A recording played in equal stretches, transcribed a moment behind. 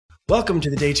Welcome to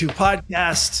the Day 2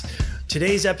 podcast.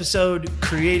 Today's episode,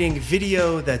 creating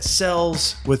video that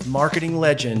sells with marketing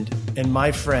legend and my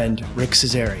friend, Rick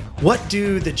Cesari. What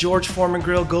do the George Foreman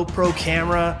Grill, GoPro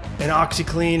camera, and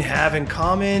OxyClean have in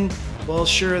common? Well,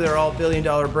 sure, they're all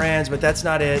billion-dollar brands, but that's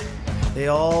not it. They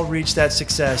all reached that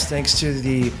success thanks to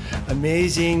the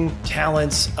amazing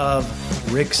talents of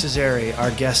Rick Cesari,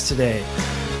 our guest today.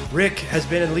 Rick has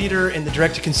been a leader in the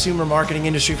direct-to-consumer marketing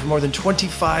industry for more than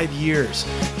 25 years.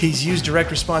 He's used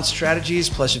direct response strategies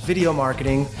plus video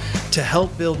marketing to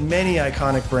help build many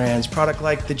iconic brands, product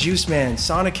like the Juice Man,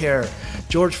 Sonicare,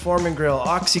 George Foreman Grill,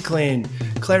 OxyClean,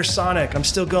 Clairsonic, I'm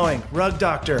still going, Rug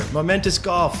Doctor, Momentous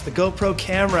Golf, the GoPro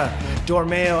camera,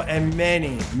 Dormeo, and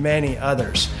many, many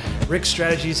others. Rick's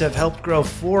strategies have helped grow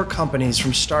 4 companies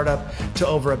from startup to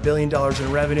over $1 billion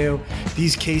in revenue.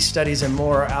 These case studies and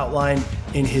more are outlined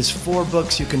in his 4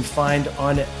 books you can find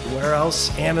on, where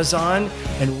else? Amazon.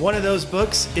 And one of those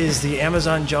books is The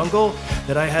Amazon Jungle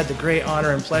that I had the great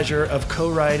honor and pleasure of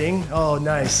co-writing. Oh,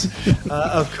 nice.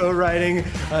 Of co-writing.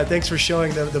 Thanks for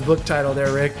showing the book title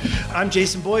there, Rick. I'm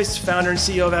Jason Boyce, founder and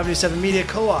CEO of Avenue 7 Media,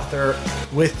 co-author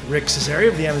with Rick Cesari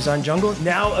of The Amazon Jungle,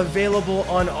 now available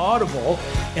on Audible,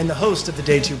 and the host of the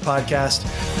Day 2 podcast.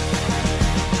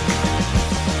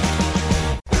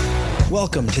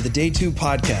 Welcome to the Day 2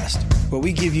 podcast, where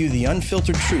we give you the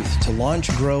unfiltered truth to launch,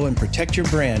 grow, and protect your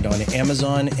brand on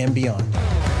Amazon and beyond.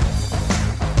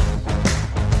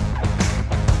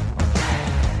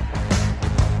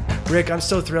 Rick, I'm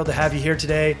so thrilled to have you here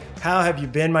today. How have you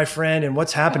been, my friend, and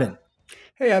what's happening?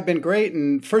 Hey, I've been great.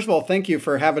 And first of all, thank you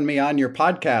for having me on your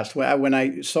podcast. When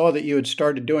I saw that you had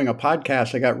started doing a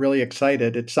podcast, I got really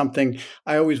excited. It's something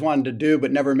I always wanted to do,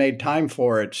 but never made time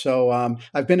for it. So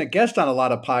I've been a guest on a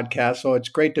lot of podcasts, so it's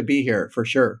great to be here for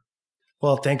sure.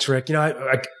 Well, thanks, Rick. You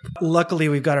know, luckily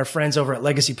we've got our friends over at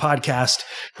Legacy Podcast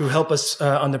who help us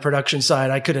on the production side.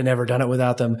 I could have never done it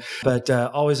without them, but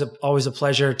always a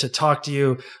pleasure to talk to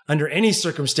you under any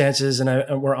circumstances,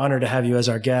 and we're honored to have you as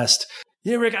our guest.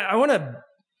 You know, Rick, I want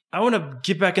to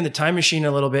get back in the time machine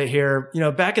a little bit here. You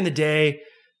know, back in the day,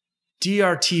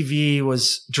 DRTV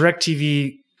was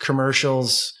DirecTV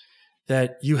commercials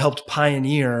that you helped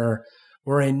pioneer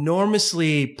were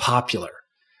enormously popular,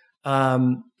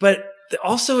 but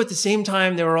also at the same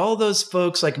time, there were all those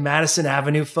folks like Madison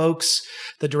Avenue folks,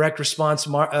 the direct response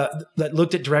that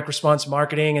looked at direct response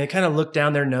marketing and they kind of looked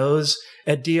down their nose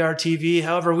at DRTV.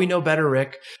 However, we know better,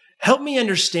 Rick. Help me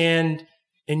understand,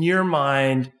 in your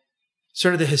mind,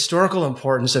 sort of the historical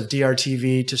importance of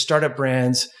DRTV to startup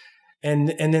brands. And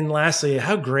then lastly,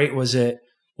 how great was it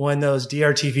when those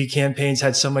DRTV campaigns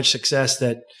had so much success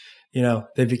that, you know,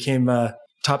 they became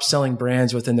top selling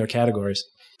brands within their categories?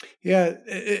 Yeah,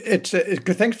 it's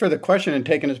thanks for the question and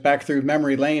taking us back through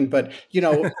memory lane. But, you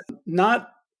know, not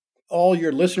all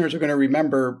your listeners are going to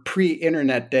remember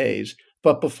pre-internet days.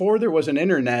 But before there was an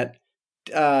internet,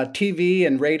 TV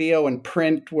and radio and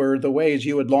print were the ways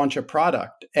you would launch a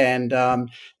product. And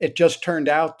it just turned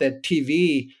out that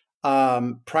TV,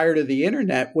 prior to the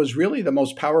internet, was really the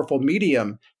most powerful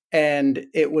medium. And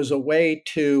it was a way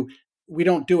to, we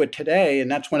don't do it today,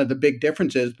 and that's one of the big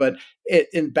differences. But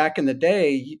back in the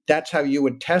day, that's how you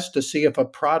would test to see if a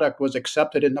product was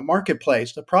accepted in the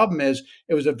marketplace. The problem is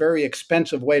it was a very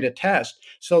expensive way to test.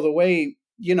 So the way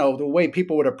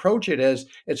people would approach it is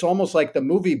it's almost like the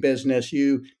movie business.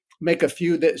 You make a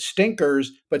few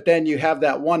stinkers, but then you have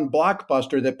that one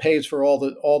blockbuster that pays for all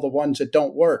the ones that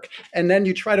don't work. And then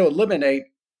you try to eliminate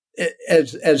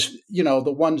as you know,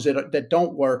 the ones that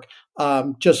don't work,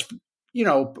 just, you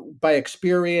know, by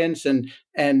experience and,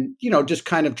 you know, just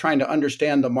kind of trying to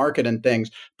understand the market and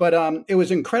things. But it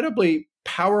was incredibly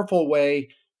powerful way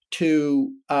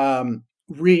to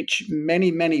reach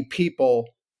many, many people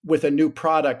with a new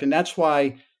product. And that's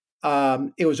why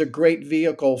it was a great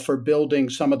vehicle for building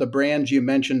some of the brands you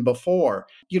mentioned before.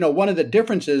 You know, one of the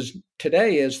differences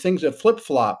today is things have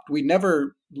flip-flopped. We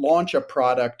never launch a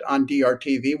product on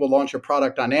DRTV. We'll launch a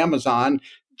product on Amazon,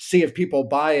 see if people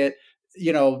buy it,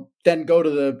 you know, then go to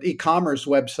the e-commerce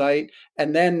website.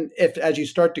 And then as you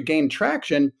start to gain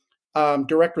traction,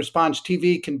 direct response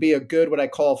TV can be a good, what I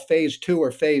call phase 2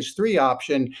 or phase 3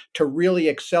 option to really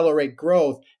accelerate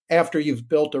growth after you've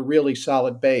built a really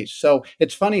solid base. So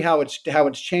it's funny how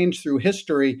it's changed through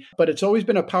history, but it's always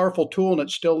been a powerful tool, and it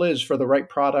still is for the right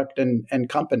product and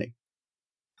company.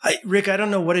 Rick, I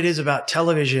don't know what it is about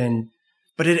television,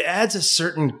 but it adds a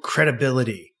certain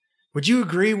credibility. Would you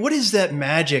agree? What is that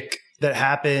magic that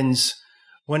happens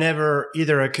whenever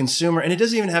either a consumer, and it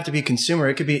doesn't even have to be consumer,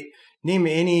 it could be, name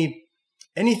any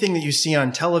anything that you see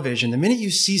on television, the minute you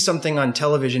see something on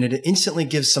television, it instantly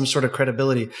gives some sort of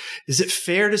credibility. Is it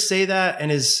fair to say that?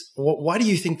 And why do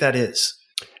you think that is?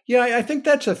 Yeah, I think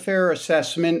that's a fair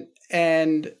assessment.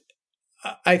 And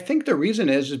I think the reason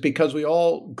is because we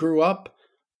all grew up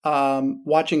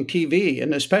watching TV,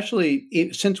 and especially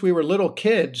since we were little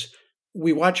kids,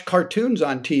 we watched cartoons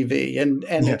on TV, and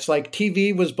it's like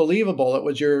TV was believable. It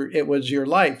was your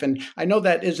life. And I know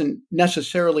that isn't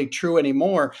necessarily true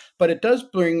anymore, but it does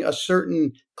bring a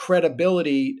certain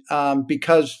credibility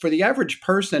because for the average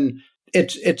person,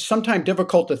 it's sometimes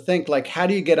difficult to think like, how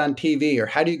do you get on TV or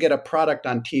how do you get a product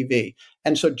on TV?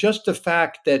 And so just the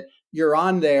fact that you're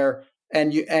on there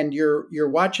and you're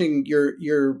watching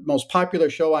your most popular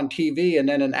show on TV, and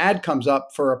then an ad comes up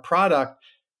for a product,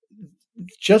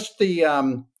 just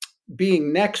the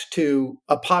being next to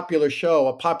a popular show,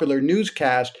 a popular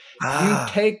newscast,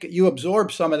 you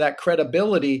absorb some of that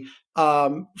credibility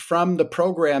from the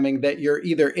programming that you're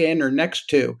either in or next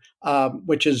to,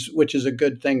 which is a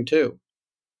good thing too.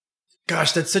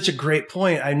 Gosh, that's such a great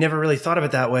point. I never really thought of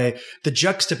it that way. The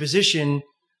juxtaposition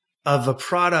of a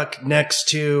product next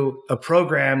to a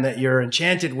program that you're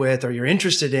enchanted with or you're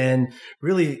interested in,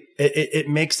 really, it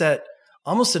makes that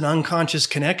almost an unconscious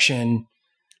connection.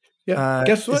 Yeah.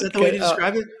 Guess what? Is that the way to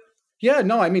describe it? Yeah,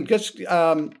 no, I mean, just,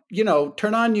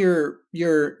 turn on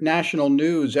your national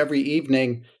news every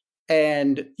evening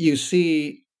and you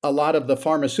see a lot of the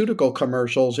pharmaceutical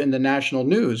commercials in the national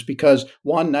news because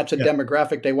one, that's a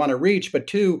demographic they want to reach, but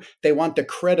two, they want the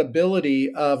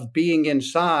credibility of being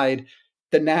inside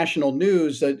the national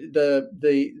news,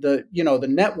 the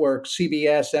network,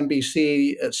 CBS,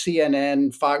 NBC,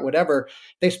 CNN, Fox, whatever.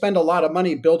 They spend a lot of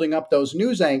money building up those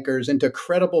news anchors into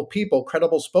credible people,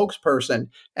 credible spokesperson.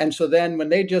 And so then when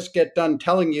they just get done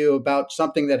telling you about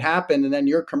something that happened and then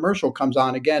your commercial comes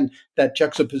on, again, that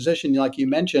juxtaposition, like you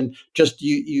mentioned, just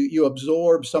you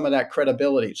absorb some of that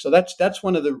credibility. So that's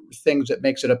one of the things that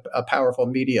makes it a powerful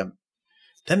medium.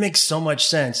 That makes so much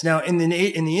sense. Now, in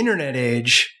the internet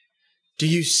age, do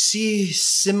you see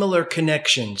similar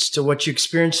connections to what you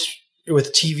experienced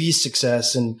with TV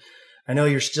success? And I know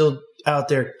you're still out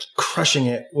there crushing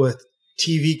it with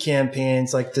TV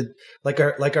campaigns like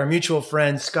our mutual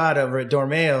friend Scott over at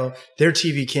Dormeo. Their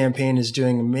TV campaign is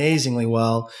doing amazingly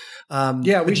well.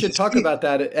 We should talk about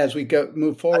that as we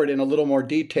move forward in a little more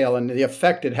detail and the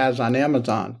effect it has on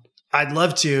Amazon. I'd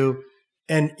love to.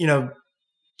 And,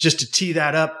 just to tee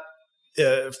that up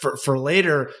for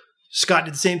later, Scott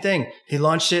did the same thing. He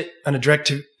launched it on a direct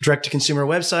to consumer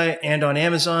website and on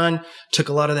Amazon, took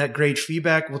a lot of that great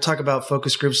feedback. We'll talk about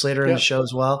focus groups later in the show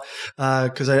as well.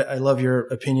 Cause I love your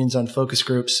opinions on focus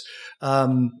groups.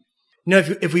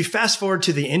 If we fast forward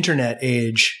to the internet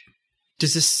age,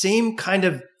 does the same kind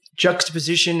of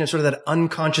juxtaposition and sort of that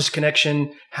unconscious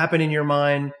connection happen in your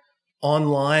mind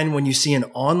online when you see an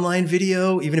online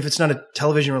video, even if it's not a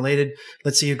television related?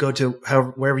 Let's say you go to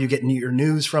wherever you get your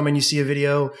news from and you see a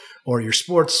video, or your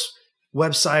sports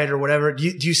website or whatever. Do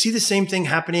you see the same thing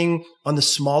happening on the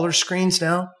smaller screens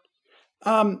now?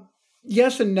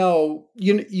 Yes and no.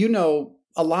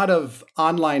 A lot of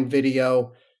online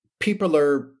video, people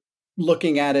are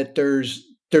looking at it. There's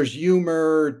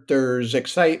humor, there's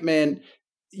excitement.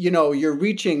 You're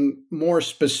reaching more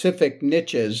specific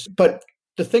niches, but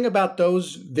the thing about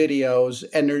those videos,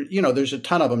 and there's a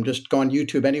ton of them, just go on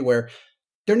YouTube anywhere,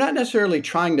 they're not necessarily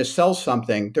trying to sell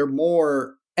something. They're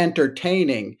more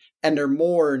entertaining and they're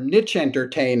more niche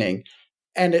entertaining.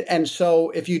 And so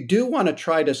if you do want to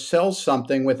try to sell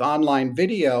something with online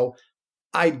video,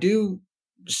 I do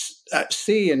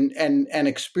see and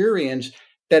experience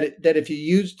that if you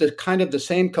use the kind of the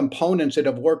same components that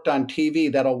have worked on TV,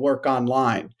 that'll work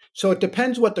online. So it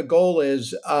depends what the goal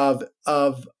is of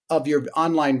your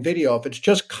online video. If it's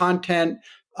just content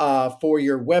for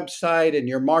your website and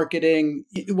your marketing,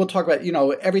 we'll talk about,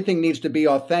 everything needs to be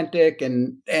authentic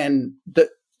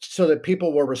so that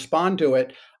people will respond to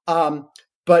it.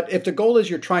 But if the goal is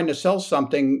you're trying to sell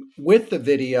something with the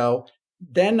video,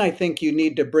 then I think you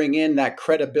need to bring in that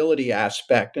credibility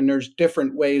aspect. And there's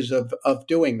different ways of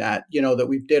doing that, that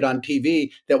we did on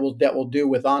TV that we'll do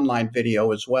with online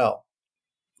video as well.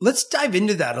 Let's dive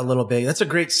into that a little bit. That's a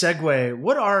great segue.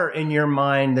 What are, in your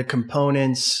mind, the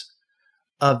components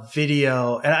of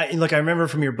video? And I remember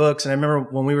from your books, and I remember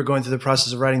when we were going through the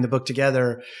process of writing the book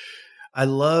together, I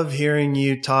love hearing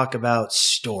you talk about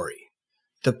story,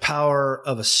 the power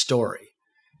of a story.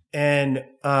 And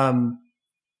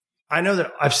I know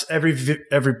that every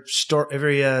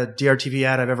DRTV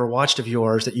ad I've ever watched of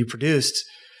yours that you produced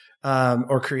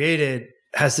or created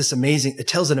has this amazing, it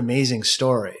tells an amazing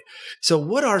story. So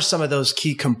what are some of those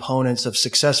key components of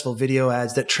successful video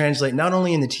ads that translate not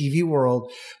only in the TV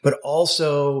world, but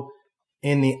also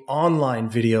in the online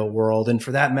video world? And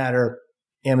for that matter,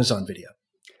 Amazon video.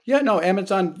 Yeah, no,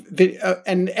 Amazon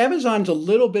and Amazon's a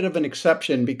little bit of an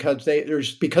exception because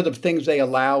because of things they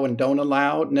allow and don't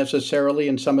allow necessarily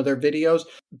in some of their videos.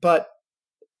 But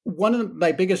one of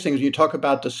my biggest things you talk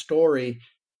about the story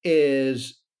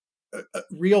is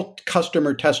real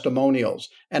customer testimonials.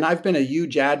 And I've been a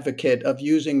huge advocate of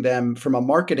using them from a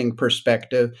marketing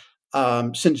perspective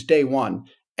since day one.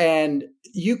 And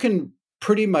you can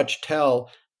pretty much tell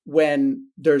when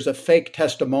there's a fake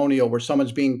testimonial where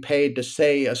someone's being paid to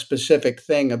say a specific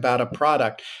thing about a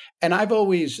product. And I've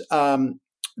always gone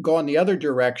the other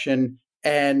direction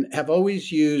and have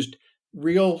always used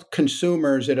real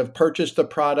consumers that have purchased the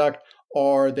product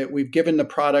or that we've given the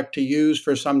product to use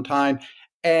for some time.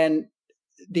 And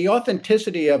the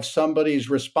authenticity of somebody's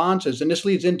responses, and this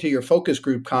leads into your focus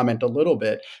group comment a little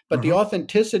bit, but the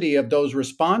authenticity of those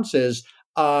responses,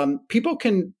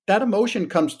 that emotion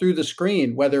comes through the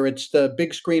screen, whether it's the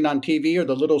big screen on TV or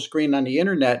the little screen on the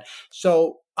internet.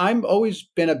 So I've always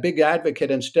been a big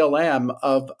advocate and still am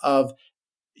of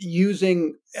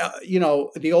using,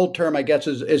 the old term, I guess,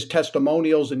 is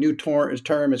testimonials. The new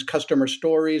term is customer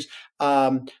stories.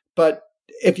 But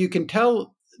if you can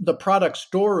tell the product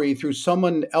story through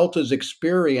someone else's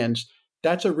experience,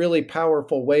 that's a really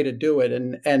powerful way to do it.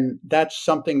 And that's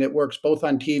something that works both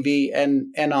on TV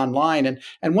and online.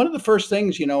 And one of the first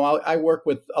things, I work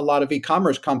with a lot of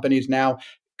e-commerce companies now,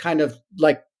 kind of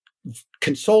like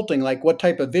consulting, like what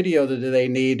type of video do they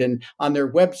need and on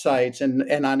their websites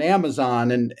and on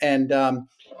Amazon. And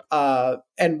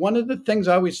one of the things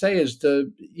I always say is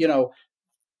the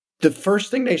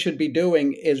first thing they should be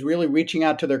doing is really reaching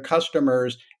out to their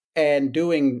customers and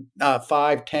doing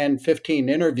 5, 10, 15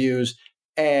 interviews.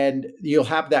 And you'll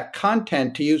have that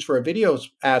content to use for a video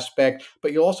aspect,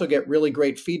 but you'll also get really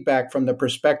great feedback from the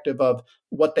perspective of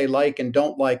what they like and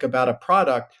don't like about a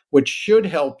product, which should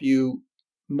help you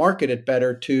market it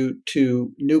better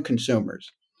to new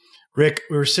consumers. Rick,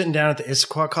 we were sitting down at the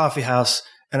Issaquah Coffee House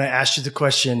and I asked you the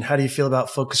question, how do you feel about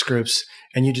focus groups?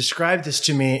 And you described this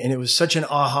to me and it was such an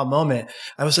aha moment.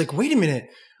 I was like, wait a minute,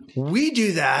 we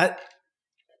do that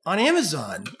on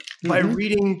Amazon by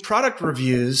reading product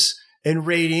reviews and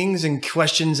ratings and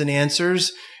questions and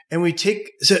answers. And we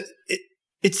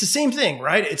it's the same thing,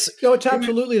 right? It's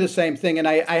absolutely the same thing. And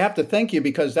I have to thank you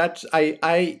because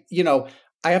I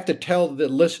have to tell the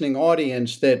listening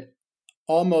audience that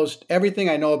almost everything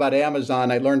I know about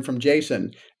Amazon, I learned from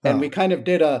Jason. And we kind of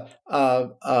did a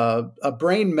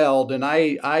brain meld, and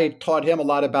I taught him a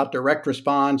lot about direct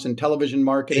response and television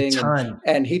marketing,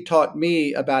 and he taught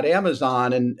me about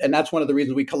Amazon, and that's one of the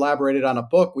reasons we collaborated on a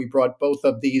book. We brought both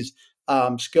of these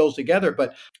skills together,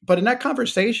 but in that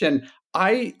conversation,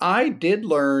 I did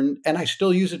learn, and I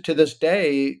still use it to this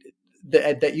day,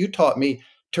 that you taught me.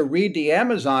 To read the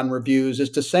Amazon reviews is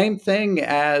the same thing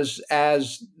as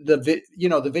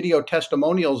the video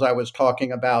testimonials I was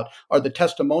talking about, or the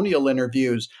testimonial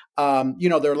interviews.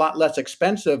 They're a lot less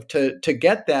expensive to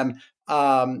get them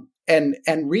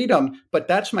and read them. But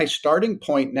that's my starting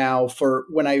point now for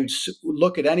when I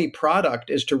look at any product,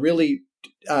 is to really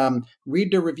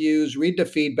read the reviews, read the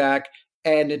feedback.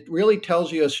 And it really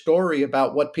tells you a story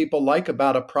about what people like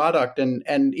about a product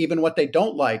and even what they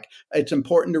don't like. It's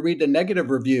important to read the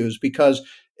negative reviews because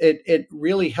it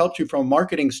really helps you from a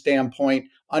marketing standpoint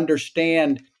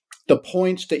understand the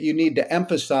points that you need to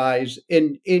emphasize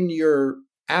in your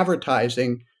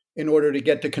advertising in order to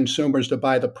get the consumers to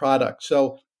buy the product.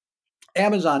 So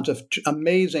Amazon's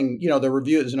amazing, the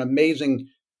review is an amazing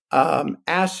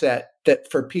asset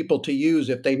that for people to use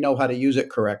if they know how to use it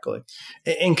correctly.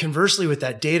 And conversely with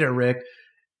that data, Rick,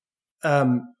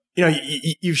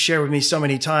 you've shared with me so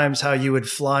many times how you would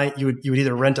fly, you would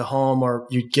either rent a home or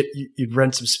you'd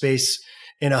rent some space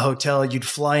in a hotel. You'd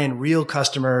fly in real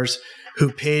customers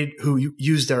who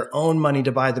used their own money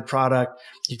to buy the product.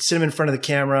 You'd sit them in front of the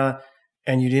camera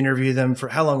and you'd interview them for,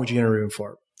 how long would you interview them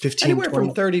for? 15, anywhere 20?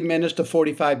 From 30 minutes to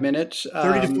 45 minutes.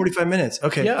 30 to 45 minutes.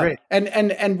 Okay, yeah. Great.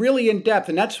 And really in depth.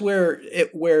 And that's where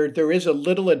there is a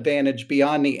little advantage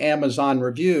beyond the Amazon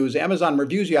reviews. Amazon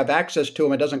reviews, you have access to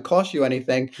them. It doesn't cost you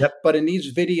anything. Yep. But in these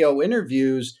video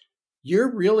interviews,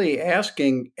 you're really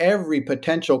asking every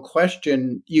potential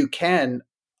question you can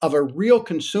of a real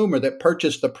consumer that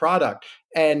purchased the product.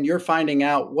 And you're finding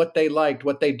out what they liked,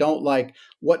 what they don't like,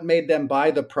 what made them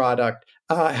buy the product.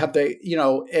 Have they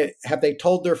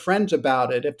told their friends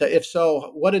about it? If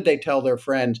so, what did they tell their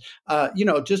friends?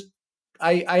 Just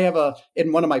I have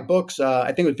in one of my books, I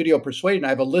think it was Video Persuasion, I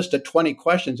have a list of 20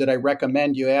 questions that I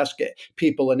recommend you ask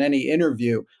people in any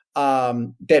interview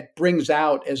that brings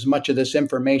out as much of this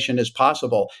information as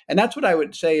possible. And that's what I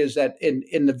would say is that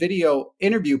in the video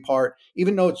interview part,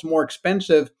 even though it's more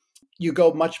expensive, you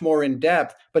go much more in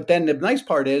depth. But then the nice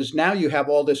part is now you have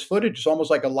all this footage. It's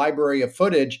almost like a library of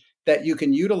footage that you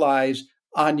can utilize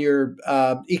on your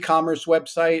e-commerce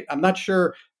website. I'm not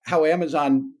sure how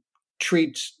Amazon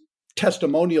treats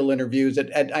testimonial interviews.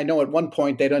 I know at one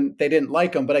point they didn't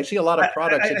like them, but I see a lot of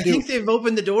products that do. I think they've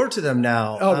opened the door to them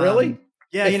now. Oh, really?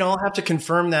 Yeah, I'll have to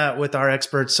confirm that with our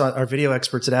experts, our video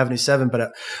experts at Avenue 7,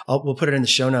 but we'll put it in the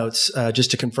show notes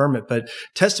just to confirm it. But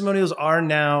testimonials are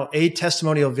now, a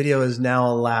testimonial video is now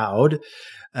allowed,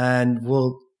 and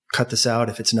we'll cut this out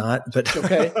if it's not. But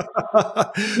okay,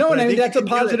 no, and I mean, that's a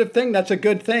positive thing. That's a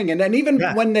good thing. And then even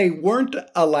when they weren't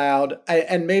allowed,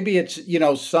 and maybe it's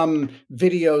some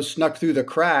videos snuck through the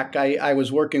crack. I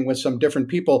was working with some different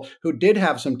people who did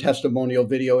have some testimonial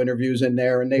video interviews in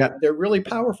there, and they're really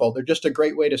powerful. They're just a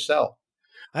great way to sell.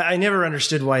 I never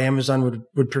understood why Amazon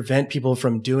would prevent people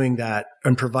from doing that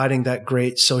and providing that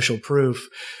great social proof.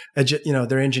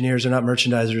 Their engineers are not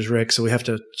merchandisers, Rick, so we have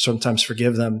to sometimes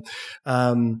forgive them.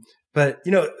 But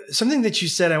something that you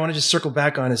said, I want to just circle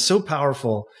back on, is so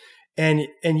powerful. And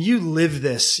you live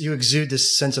this, you exude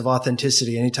this sense of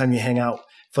authenticity. Anytime you hang out,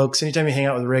 folks, anytime you hang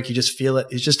out with Rick, you just feel it.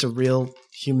 He's just a real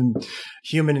human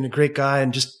and a great guy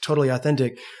and just totally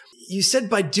authentic. You said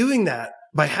by doing that,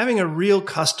 by having a real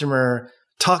customer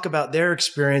talk about their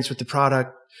experience with the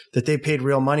product that they paid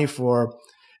real money for,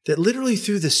 that literally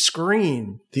through the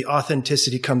screen, the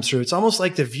authenticity comes through. It's almost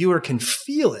like the viewer can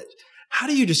feel it. How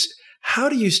do you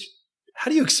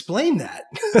explain that?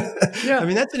 Yeah. I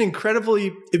mean, that's an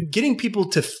incredibly, getting people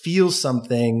to feel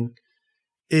something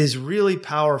is really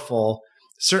powerful,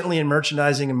 certainly in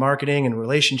merchandising and marketing and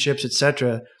relationships, et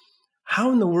cetera.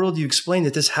 How in the world do you explain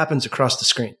that this happens across the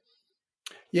screen?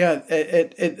 Yeah,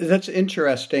 that's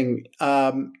interesting.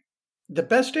 The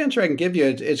best answer I can give you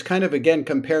is kind of, again,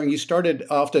 comparing. You started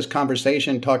off this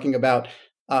conversation talking about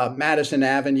Madison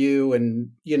Avenue and,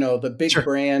 the big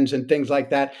brands and things like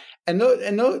that. And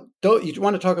though you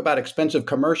want to talk about expensive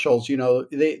commercials,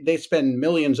 they spend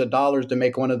millions of dollars to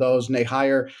make one of those, and they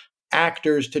hire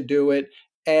actors to do it.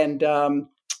 And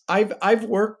I've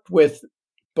worked with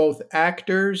both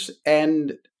actors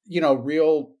and,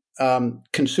 real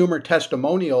consumer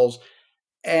testimonials.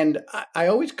 And I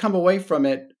always come away from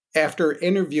it after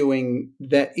interviewing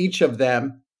each of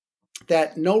them,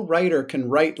 that no writer can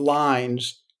write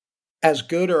lines as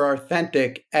good or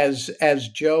authentic as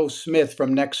Joe Smith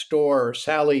from next door or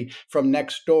Sally from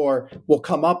next door will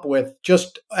come up with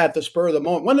just at the spur of the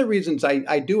moment. One of the reasons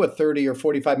I do a 30 or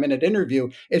 45-minute interview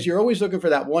is you're always looking for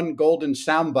that one golden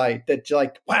soundbite that's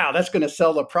like, wow, that's going to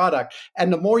sell the product.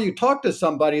 And the more you talk to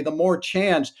somebody, the more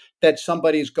chance that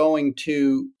somebody's going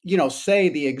to, say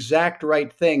the exact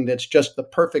right thing that's just the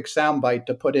perfect soundbite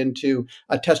to put into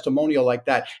a testimonial like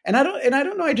that. And I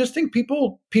don't know. I just think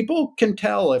people can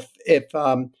tell if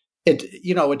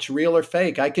it's real or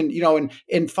fake. I can,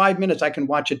 in 5 minutes, I can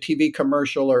watch a TV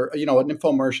commercial or, an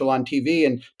infomercial on TV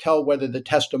and tell whether the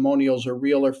testimonials are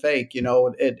real or fake.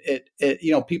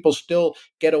 People still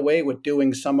get away with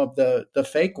doing some of the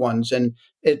fake ones. And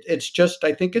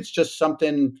I think it's just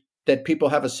something that people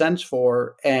have a sense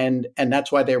for, and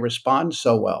that's why they respond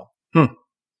so well.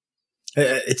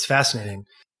 It's fascinating.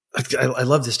 I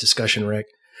love this discussion, Rick.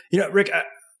 Rick,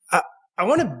 I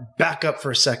want to back up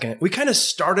for a second. We kind of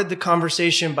started the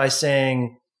conversation by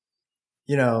saying,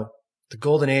 the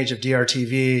golden age of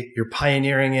DRTV, you're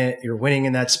pioneering it, you're winning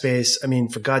in that space. I mean,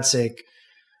 for God's sake,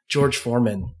 George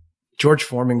Foreman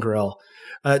Grill.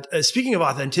 Speaking of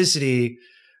authenticity,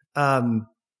 did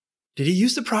he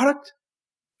use the product?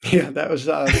 Yeah, that was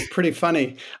pretty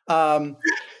funny.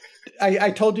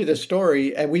 I told you the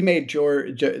story, and we made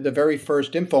the very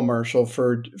first infomercial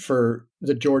for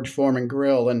the George Foreman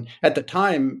Grill. And at the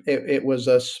time, it was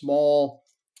a small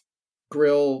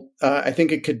grill. I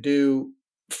think it could do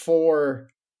 4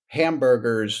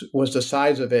 hamburgers was the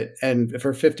size of it, and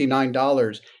for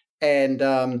 $59. And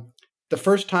the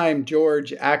first time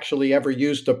George actually ever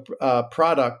used the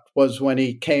product was when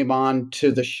he came on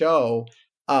to the show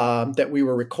that we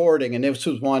were recording. And this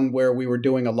was one where we were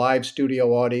doing a live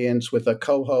studio audience with a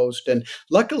co-host. And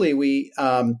luckily we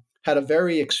had a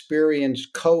very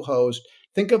experienced co-host.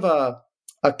 Think of a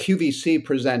QVC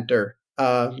presenter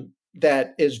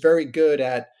that is very good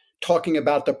at talking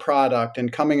about the product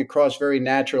and coming across very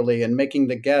naturally and making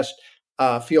the guest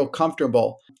feel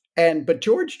comfortable. But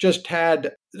George just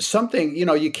had something,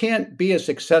 you can't be as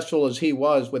successful as he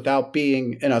was without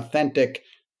being an authentic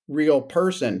real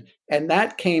person. And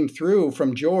that came through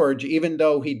from George, even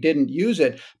though he didn't use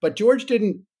it. But George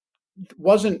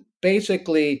wasn't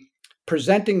basically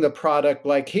presenting the product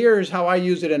like, here's how I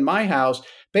use it in my house.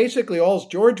 Basically, all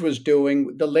George was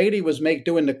doing, the lady was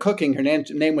doing the cooking. Her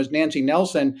name was Nancy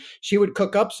Nelson. She would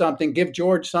cook up something, give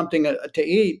George something to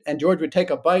eat, and George would take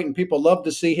a bite, and people loved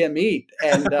to see him eat.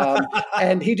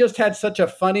 And he just had such a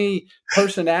funny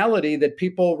personality that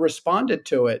people responded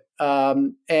to it.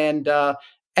 And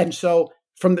so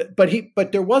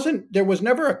but there was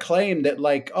never a claim that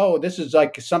like, oh, this is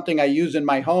like something I use in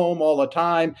my home all the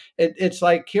time. It's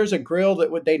like, here's a grill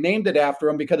they named it after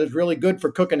him because it's really good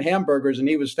for cooking hamburgers, and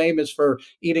he was famous for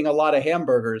eating a lot of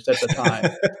hamburgers at the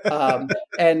time.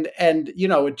 And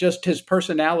it just, his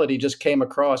personality just came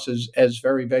across as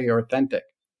very, very authentic.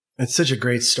 It's such a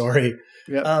great story.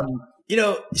 Yep.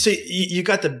 So you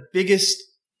got the biggest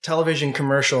television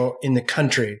commercial in the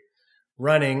country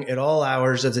running at all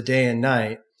hours of the day and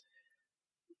night.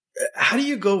 How do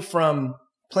you go from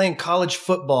playing college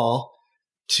football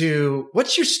to,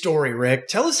 what's your story, Rick?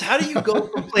 Tell us, how do you go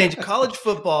from playing college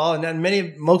football, and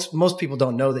then most people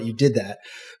don't know that you did that,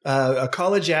 a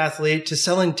college athlete, to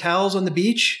selling towels on the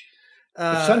beach?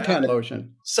 Suntan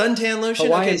lotion. Suntan lotion?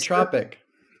 Hawaiian Tropic.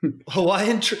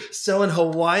 Selling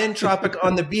Hawaiian Tropic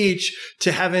on the beach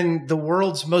to having the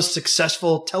world's most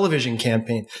successful television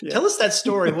campaign. Yeah. Tell us that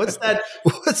story. What's that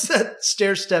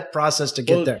stair-step process to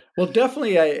get there? Well,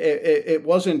 definitely, it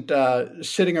wasn't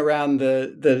sitting around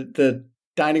the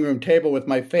dining room table with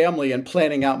my family and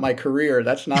planning out my career.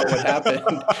 That's not what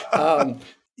happened. I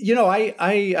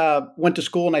went to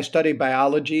school and I studied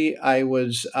biology. I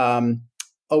was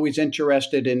always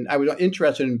interested in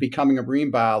becoming a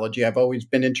marine biology. I've always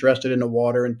been interested in the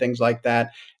water and things like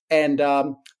that. And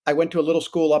I went to a little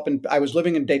school I was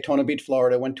living in Daytona Beach,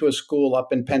 Florida. I went to a school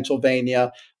up in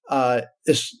Pennsylvania.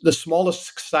 It's the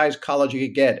smallest size college you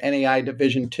could get, NAI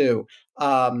Division II.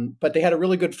 But they had a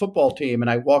really good football team,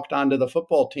 and I walked onto the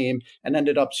football team and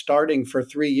ended up starting for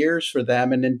 3 years for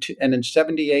them. And in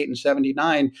 78 and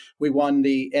 79, we won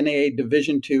the NAA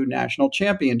Division II National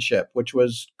Championship, which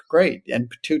was great. And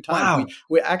 2 times. Wow.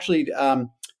 We actually,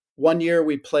 1 year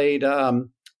we played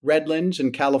Redlands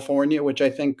in California, which I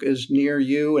think is near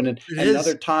you. And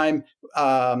another time,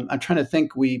 I'm trying to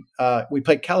think, we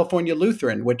played California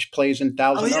Lutheran, which plays in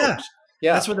Thousand Oaks.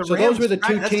 Yeah, that's where the Rams. Those were the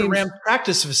two teams. The Rams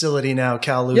practice facility now,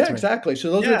 Cal Lutheran. Yeah, exactly. So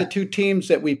those were the 2 teams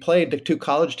that we played, the 2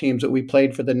 college teams that we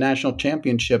played for the national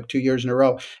championship 2 years in a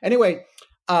row. Anyway,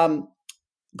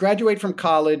 graduate from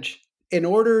college. In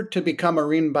order to become a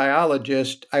marine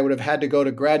biologist, I would have had to go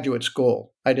to graduate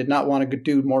school. I did not want to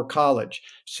do more college.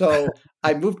 So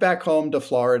I moved back home to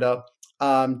Florida.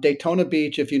 Daytona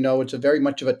Beach, if you know, it's very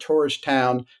much of a tourist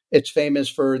town. It's famous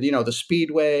for, the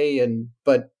Speedway,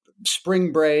 but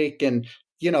spring break and,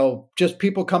 just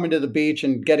people coming to the beach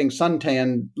and getting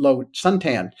suntan.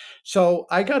 So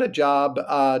I got a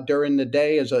job during the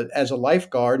day as a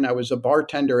lifeguard, and I was a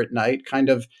bartender at night, kind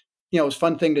of. It was a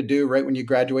fun thing to do right when you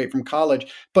graduate from college.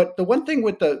 But the one thing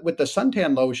with the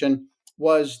suntan lotion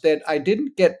was that I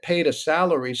didn't get paid a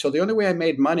salary. So the only way I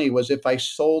made money was if I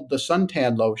sold the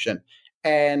suntan lotion.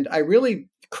 And I really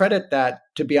credit that,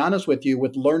 to be honest with you,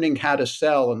 with learning how to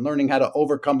sell and learning how to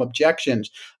overcome objections.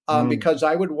 Because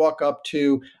I would walk up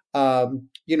to,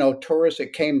 tourists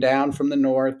that came down from the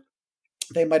north.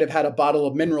 They might have had a bottle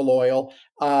of mineral oil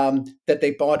that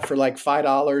they bought for like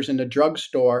 $5 in the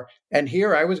drugstore. And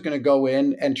here I was going to go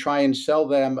in and try and sell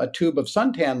them a tube of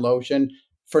suntan lotion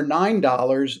for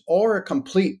 $9 or a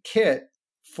complete kit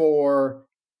for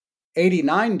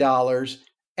 $89.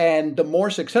 And the more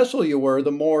successful you were,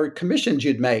 the more commissions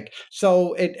you'd make.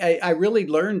 So I really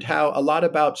learned a lot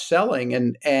about selling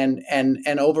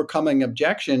and overcoming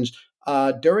objections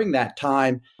during that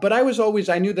time. But I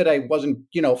knew that I wasn't,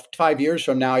 5 years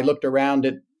from now, I looked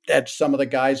around at some of the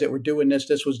guys that were doing this.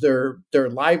 This was their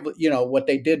life, what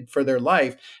they did for their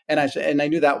life. And I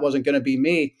knew that wasn't going to be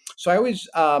me. So I always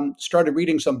started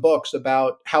reading some books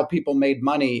about how people made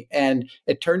money. And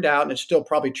it turned out, and it's still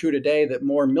probably true today, that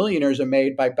more millionaires are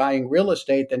made by buying real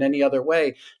estate than any other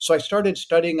way. So I started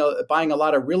buying a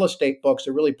lot of real estate books.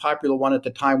 A really popular one at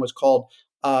the time was called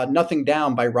Nothing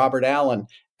Down by Robert Allen.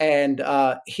 And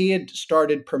he had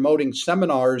started promoting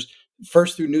seminars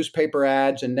first through newspaper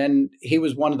ads, and then he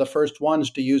was one of the first ones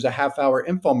to use a half-hour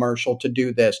infomercial to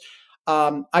do this.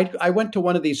 I went to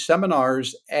one of these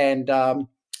seminars and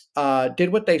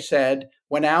did what they said,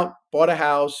 went out, bought a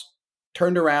house,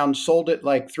 turned around, sold it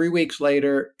like 3 weeks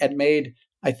later, and made,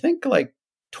 I think, like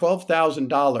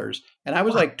 $12,000. And I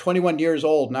was like 21 years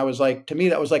old. And I was like, to me,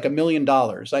 that was like $1 million.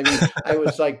 I mean, I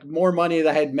was like more money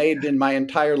that I had made in my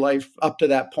entire life up to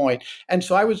that point. And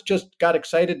so I was just got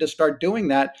excited to start doing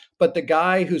that. But the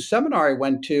guy whose seminar I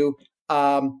went to,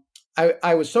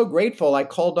 I was so grateful. I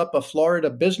called up a Florida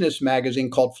business magazine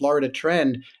called Florida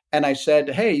Trend. And I said,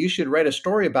 hey, you should write a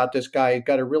story about this guy. He's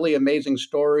got a really amazing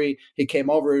story. He came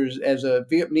over as a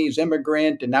Vietnamese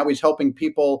immigrant, and now he's helping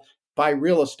people buy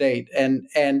real estate. And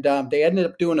they ended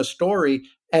up doing a story,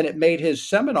 and it made his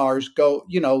seminars go,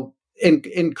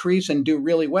 increase and do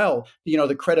really well.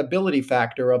 The credibility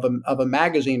factor of a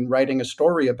magazine writing a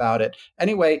story about it.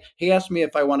 Anyway, he asked me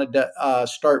if I wanted to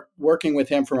start working with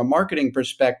him from a marketing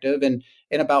perspective. And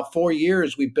in about 4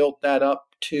 years, we built that up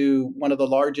to one of the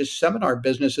largest seminar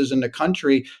businesses in the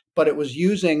country. But it was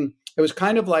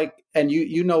kind of like, and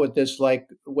you know what this, like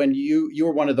when you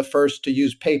were one of the first to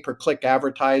use pay-per-click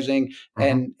advertising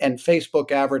and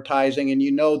Facebook advertising, and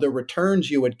the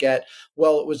returns you would get.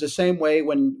 Well, it was the same way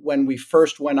when we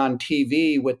first went on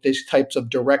TV with these types of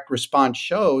direct response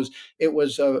shows. It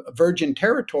was a virgin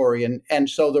territory, and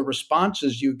so the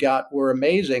responses you got were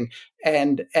amazing.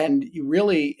 And you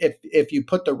really, if you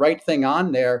put the right thing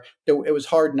on there, it was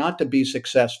hard not to be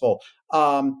successful.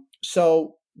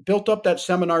 So built up that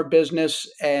seminar business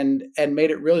and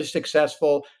made it really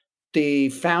successful. The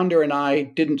founder and I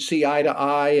didn't see eye to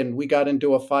eye, and we got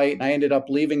into a fight, and I ended up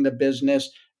leaving the business.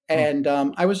 And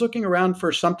I was looking around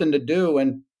for something to do,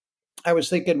 and I was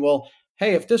thinking, well,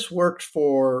 hey, if this worked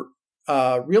for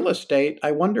real estate,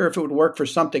 I wonder if it would work for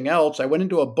something else. I went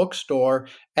into a bookstore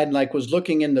and was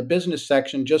looking in the business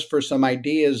section just for some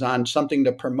ideas on something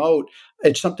to promote.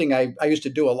 It's something I used to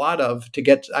do a lot of to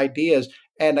get ideas.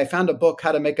 And I found a book,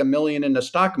 How to Make $1 Million in the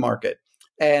Stock Market.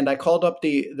 And I called up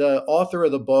the author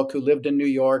of the book, who lived in New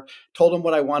York, told him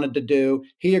what I wanted to do.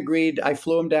 He agreed. I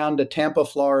flew him down to Tampa,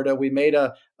 Florida. We made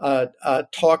a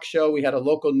talk show. We had a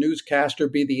local newscaster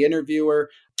be the interviewer.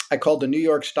 I called the New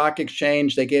York Stock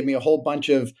Exchange. They gave me a whole bunch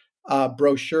of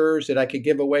brochures that I could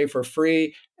give away for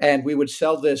free. And we would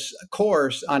sell this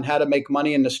course on how to make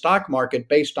money in the stock market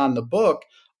based on the book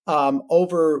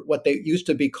over what they used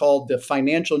to be called the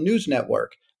Financial News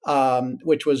Network,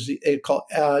 which was it called,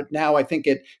 now I think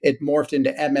it morphed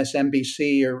into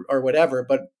MSNBC or whatever.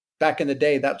 But back in the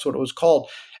day, that's what it was called.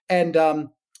 And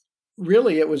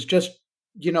really, it was just,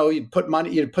 you'd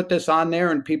put this on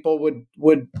there, and people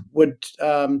would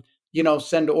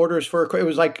send orders for it. It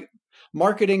was like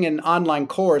marketing an online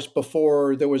course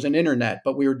before there was an internet,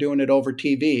 but we were doing it over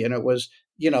TV. And it was,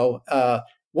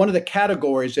 one of the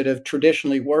categories that have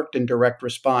traditionally worked in direct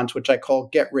response, which I call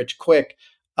get rich quick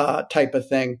type of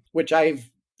thing, which I've,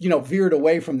 veered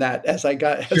away from that as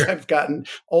I've gotten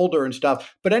older and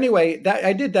stuff. But anyway,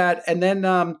 I did that. And then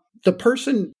the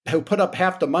person who put up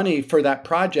half the money for that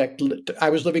project, I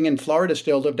was living in Florida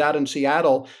still, lived out in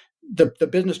Seattle. The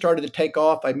business started to take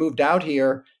off. I moved out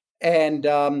here, and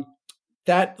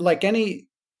that, like any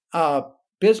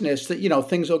business, that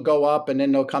things will go up and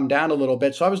then they'll come down a little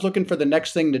bit. So I was looking for the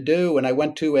next thing to do, and I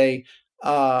went to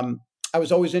I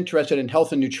was always interested in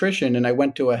health and nutrition, and I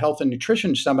went to a health and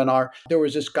nutrition seminar. There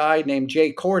was this guy named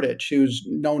Jay Kordich, who's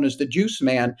known as the Juice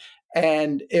Man,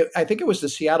 and I think it was the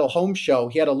Seattle Home Show.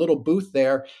 He had a little booth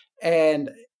there, and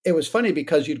it was funny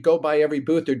because you'd go by every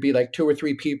booth, there'd be like 2 or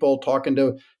 3 people talking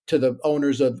to the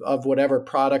owners of whatever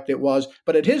product it was.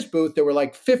 But at his booth, there were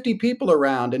like 50 people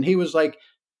around, and he was like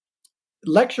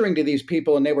lecturing to these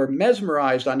people, and they were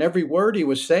mesmerized on every word he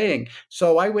was saying.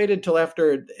 So I waited till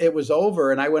after it was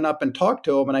over, and I went up and talked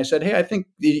to him, and I said, hey, I think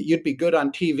you'd be good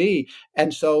on TV.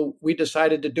 And so we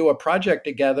decided to do a project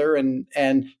together, and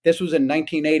this was in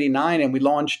 1989, and we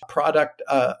launched a product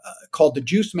called the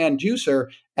Juice Man Juicer.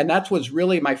 And that was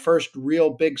really my first real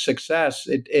big success.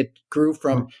 It grew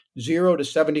from $0 to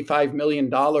 $75 million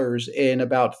in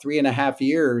about 3.5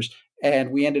 years.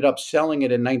 And we ended up selling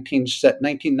it in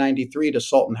 1993 to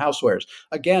Sultan Housewares.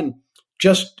 Again,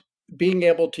 just being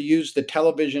able to use the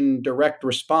television direct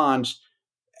response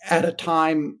at a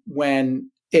time when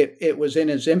it was in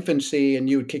its infancy, and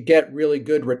you could get really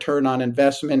good return on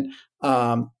investment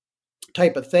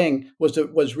type of thing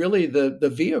was really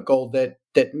the vehicle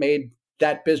that made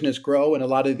that business grow, and a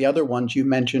lot of the other ones you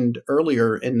mentioned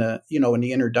earlier in the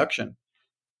introduction.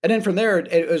 And then from there,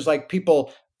 it was like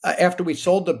people. After we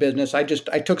sold the business, I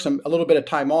took a little bit of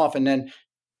time off, and then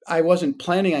I wasn't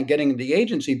planning on getting the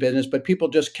agency business, but people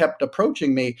just kept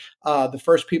approaching me. The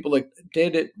first people that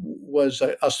did it was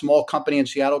a small company in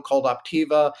Seattle called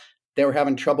Optiva. They were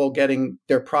having trouble getting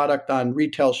their product on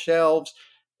retail shelves.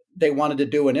 They wanted to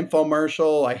do an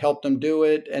infomercial. I helped them do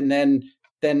it. And then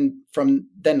then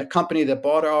the company that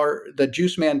bought the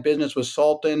Juice Man business was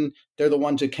Salton. They're the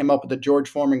ones that came up with the George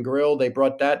Foreman grill. They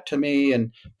brought that to me,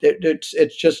 and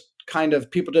it's just kind of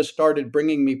people just started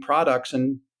bringing me products,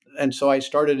 and so I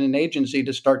started an agency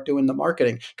to start doing the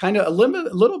marketing, kind of a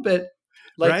little bit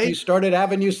like Right? you started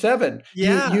Avenue 7.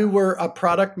 Yeah. You were a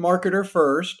product marketer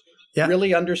first, Yeah.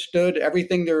 really understood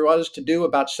everything there was to do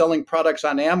about selling products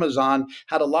on Amazon,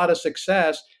 had a lot of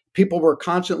success. People were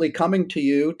constantly coming to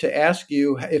you to ask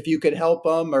you if you could help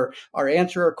them or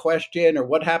answer a question or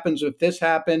what happens if this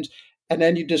happens. And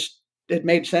then it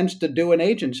made sense to do an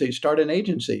agency, start an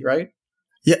agency, right?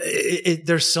 Yeah,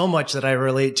 there's so much that I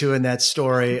relate to in that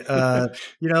story.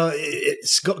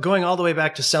 It's going all the way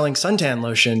back to selling suntan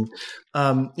lotion.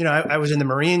 I was in the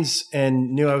Marines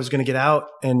and knew I was going to get out,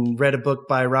 and read a book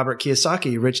by Robert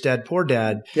Kiyosaki, Rich Dad, Poor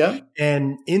Dad. Yeah.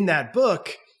 And in that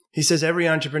book, he says every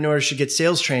entrepreneur should get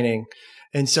sales training.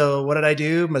 And so what did I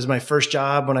do? It was my first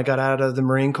job when I got out of the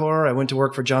Marine Corps. I went to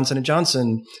work for Johnson &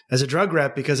 Johnson as a drug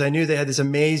rep because I knew they had this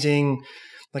amazing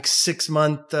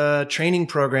 6-month training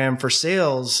program for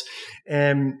sales.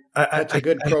 And that's a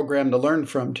good program to learn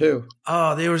from too.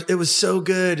 Oh, it was so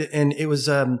good. And it was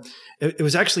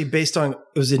actually based on,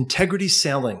 it was integrity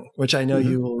selling, which I know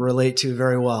you will relate to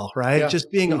very well, right? Yeah.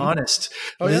 Just being honest,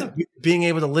 yeah. being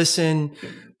able to listen,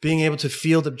 being able to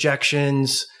field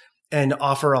objections and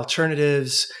offer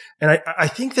alternatives. And I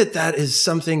think that is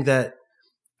something that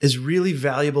is really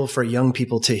valuable for young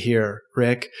people to hear,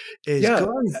 Rick, is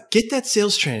go and get that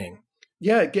sales training.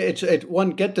 Yeah, it's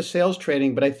get the sales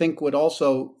training, but I think what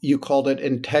also you called it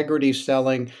integrity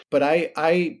selling. But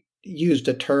I used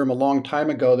a term a long time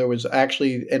ago. There was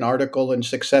actually an article in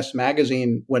Success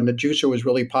Magazine when the juicer was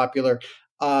really popular.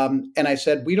 And I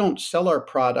said, we don't sell our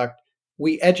product.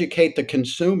 We educate the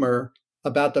consumer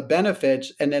about the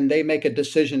benefits, and then they make a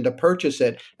decision to purchase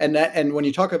it. And when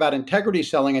you talk about integrity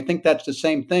selling, I think that's the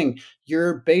same thing.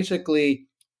 You're basically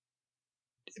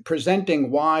presenting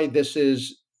why this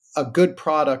is a good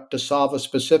product to solve a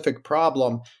specific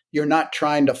problem. You're not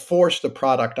trying to force the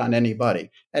product on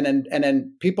anybody. And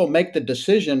then people make the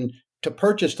decision to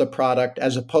purchase the product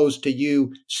as opposed to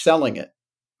you selling it,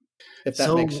 if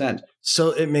that makes sense.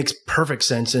 So it makes perfect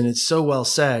sense. And it's so well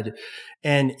said.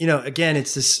 And, again,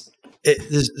 it's this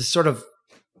sort of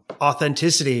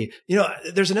authenticity.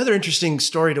 There's another interesting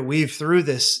story to weave through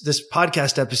this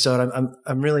podcast episode.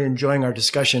 I'm really enjoying our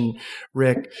discussion,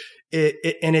 Rick.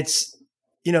 And it's,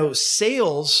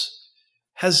 sales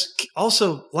has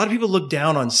also, a lot of people look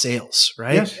down on sales,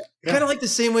 right? Yes. Yeah. Kind of like the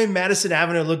same way Madison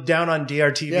Avenue looked down on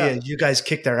DRTV as you guys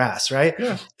kicked their ass, right?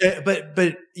 Yeah.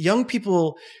 But young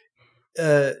people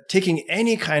taking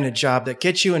any kind of job that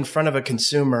gets you in front of a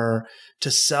consumer to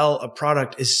sell a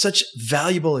product is such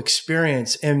valuable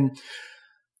experience. And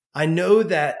I know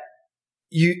that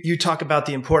you talk about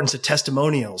the importance of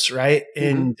testimonials, right?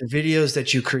 In the videos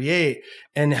that you create,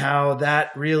 and how that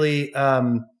really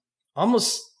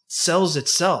almost sells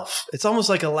itself. It's almost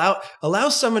like allow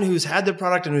someone who's had the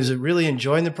product and who's really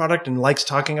enjoying the product and likes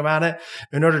talking about it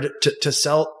in order to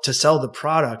sell the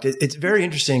product. It's very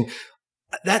interesting.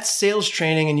 That sales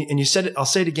training, and you said it, I'll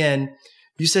say it again.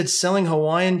 You said selling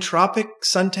Hawaiian Tropic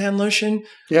suntan lotion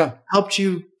helped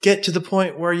you get to the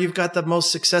point where you've got the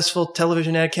most successful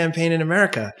television ad campaign in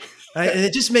America. Right? And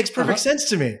it just makes perfect sense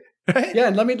to me. Right? Yeah,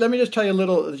 and let me just tell you a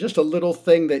little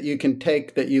thing that you can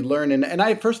take that you learn. And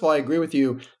I, first of all, I agree with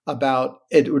you about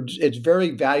it. It's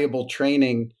very valuable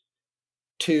training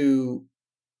to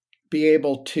be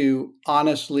able to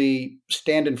honestly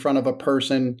stand in front of a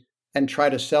person and try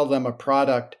to sell them a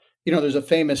product. There's a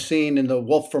famous scene in The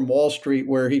Wolf from Wall Street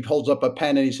where he holds up a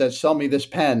pen and he says, "Sell me this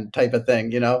pen," type of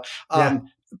thing,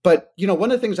 But,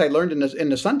 one of the things I learned in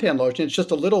the suntan lotion, it's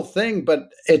just a little thing, but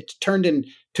it's turned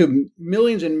into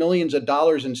millions and millions of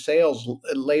dollars in sales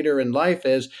later in life,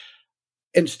 is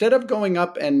instead of going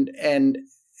up and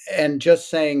just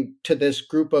saying to this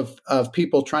group of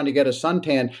people trying to get a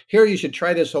suntan, "Here, you should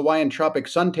try this Hawaiian Tropic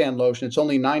suntan lotion. It's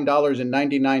only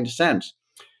 $9.99.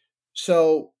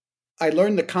 So I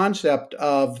learned the concept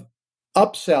of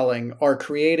upselling or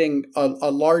creating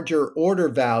a larger order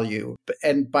value.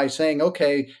 And by saying,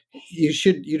 okay,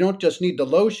 you don't just need the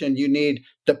lotion, you need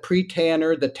the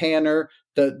pre-tanner, the tanner,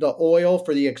 the oil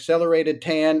for the accelerated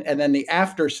tan, and then the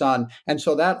after sun. And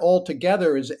so that all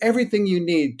together is everything you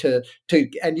need to,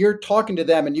 and you're talking to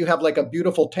them and you have like a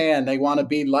beautiful tan. They want to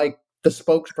be like the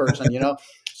spokesperson,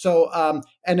 So,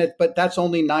 but that's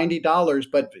only $90.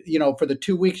 But, for the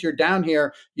 2 weeks you're down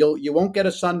here, you won't get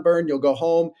a sunburn. You'll go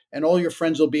home and all your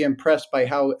friends will be impressed by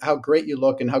how great you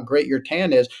look and how great your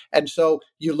tan is. And so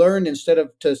you learn, instead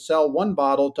of to sell one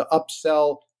bottle, to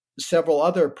upsell several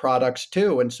other products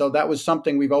too. And so that was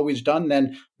something we've always done.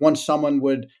 Then once someone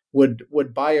would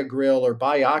buy a grill or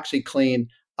buy OxyClean,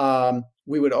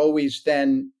 we would always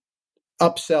then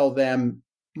upsell them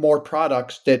more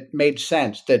products that made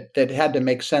sense, that had to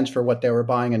make sense for what they were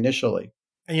buying initially.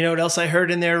 And you know what else I heard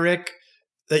in there, Rick,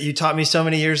 that you taught me so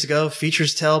many years ago?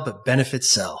 Features tell, but benefits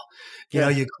sell. You know,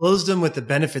 you closed them with the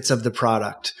benefits of the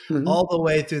product all the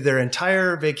way through their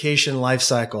entire vacation life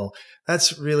cycle.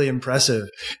 That's really impressive.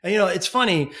 And, you know, it's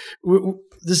funny.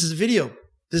 This is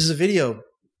a video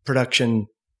production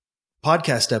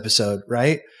podcast episode,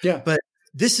 right? Yeah. But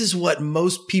this is what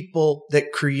most people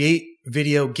that create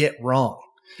video get wrong.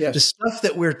 Yes. The stuff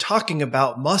that we're talking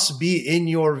about must be in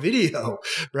your video,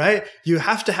 right? You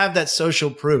have to have that social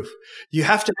proof. You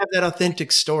have to have that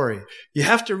authentic story. You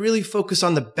have to really focus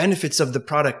on the benefits of the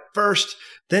product first,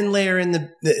 then layer in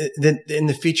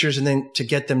the features, and then to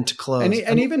get them to close.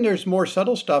 And even there's more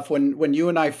subtle stuff. When you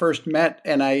and I first met,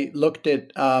 and I looked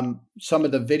at some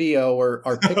of the video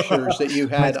or pictures that you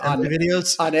had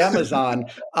on Amazon.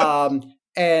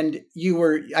 And you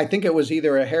were, I think it was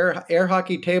either a air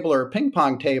hockey table or a ping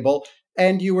pong table,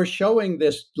 and you were showing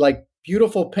this like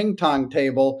beautiful ping pong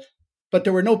table, but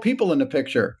there were no people in the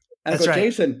picture. And That's I go, right.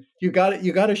 Jason, you got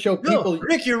to show people. No,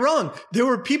 Rick, you're wrong. There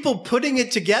were people putting it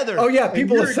together. Oh yeah,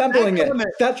 people assembling it.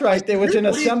 That's right. There was an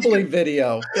assembly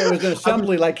video. There was an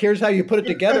assembly, like, here's how you put it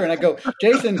together. And I go,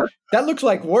 Jason, that looks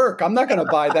like work. I'm not going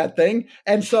to buy that thing.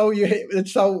 And so we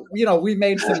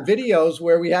made some videos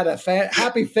where we had a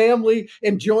happy family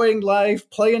enjoying life,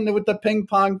 playing with the ping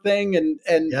pong thing, and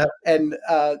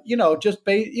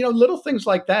little things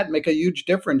like that make a huge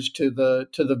difference to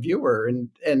the viewer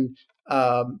and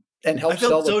help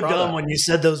sell the product. I felt so dumb when you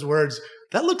said those words.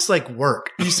 That looks like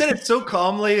work. You said it so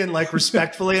calmly and like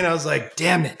respectfully, and I was like,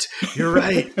 "Damn it, you're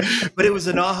right." But it was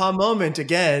an aha moment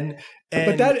again.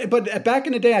 But back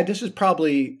in the day, this is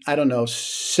probably, I don't know,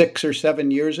 6 or 7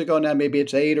 years ago now. Maybe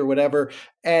it's 8 or whatever.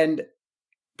 And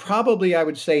probably I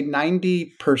would say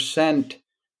 90%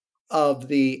 of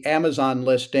the Amazon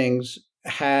listings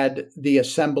had the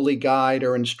assembly guide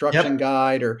or instruction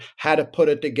guide or how to put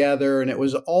it together. And it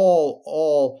was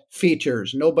all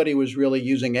features. Nobody was really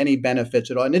using any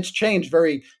benefits at all. And it's changed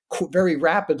very, very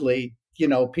rapidly. You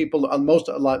know,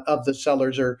 a lot of the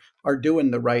sellers are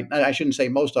doing the right. I shouldn't say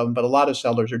most of them, but a lot of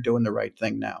sellers are doing the right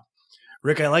thing now.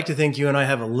 Rick, I like to think you and I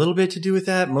have a little bit to do with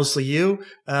that, mostly you.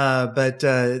 But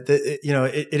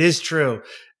it is true.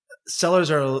 Sellers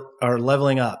are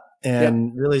leveling up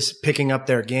and really picking up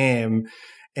their game.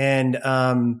 And,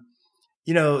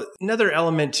 another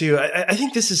element too, I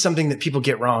think this is something that people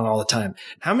get wrong all the time.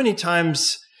 How many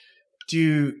times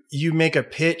do you make a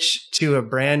pitch to a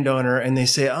brand owner and they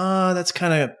say, "Oh, that's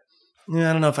kind of,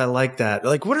 I don't know if I like that."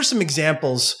 Like, what are some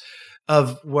examples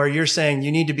of where you're saying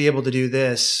you need to be able to do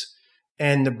this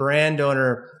and the brand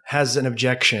owner has an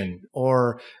objection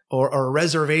or a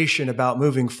reservation about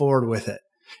moving forward with it?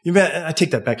 I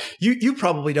take that back. You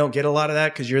probably don't get a lot of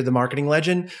that because you're the marketing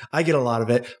legend. I get a lot of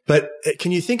it. But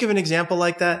can you think of an example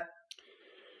like that?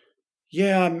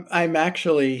 Yeah, I'm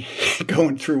actually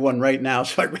going through one right now,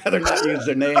 so I'd rather not use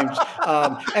their names.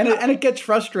 And it gets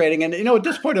frustrating. And, at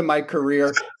this point in my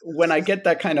career, when I get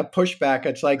that kind of pushback,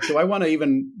 it's like, do I want to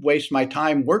even waste my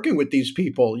time working with these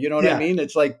people? You know what I mean?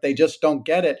 It's like they just don't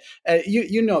get it.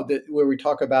 You know that where we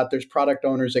talk about there's product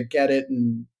owners that get it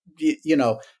and,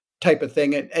 type of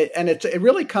thing. And it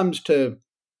really comes to,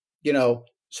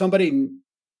 somebody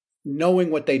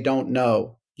knowing what they don't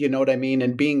know, you know what I mean?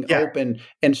 And being open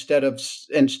instead of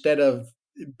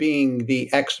being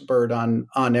the expert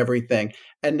on everything.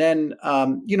 And then,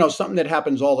 something that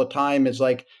happens all the time is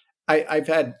like, I've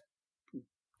had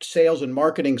sales and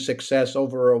marketing success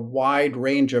over a wide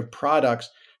range of products.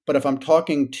 But if I'm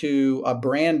talking to a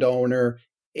brand owner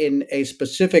in a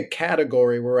specific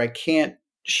category where I can't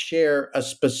share a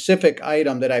specific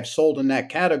item that I've sold in that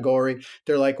category,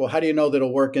 they're like, "Well, how do you know that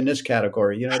it'll work in this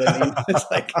category?" You know what I mean? It's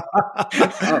like,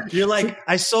 you're like,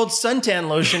 "I sold suntan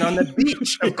lotion on the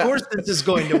beach. Of course this is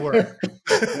going to work."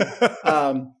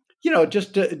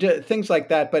 Just things like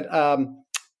that. But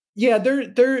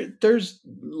there's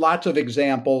lots of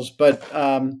examples, but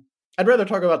I'd rather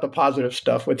talk about the positive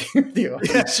stuff with you.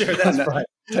 Yeah, sure. That's fine.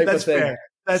 That's fair.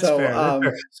 That's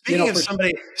fair.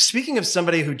 Speaking of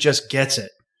somebody who just gets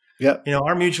it,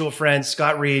 our mutual friend,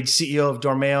 Scott Reed, CEO of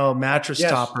Dormeo Mattress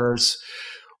Toppers,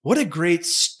 what a great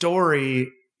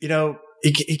story.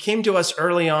 He came to us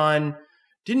early on,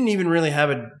 didn't even really have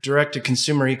a direct to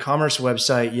consumer e-commerce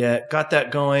website yet, got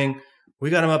that going, We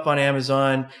got him up on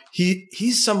Amazon.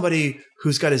 He's somebody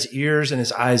who's got his ears and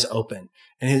his eyes open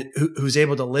and who's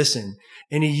able to listen.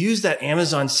 And he used that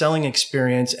Amazon selling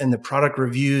experience and the product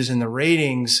reviews and the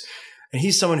ratings. And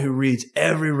he's someone who reads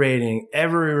every rating,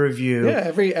 every review.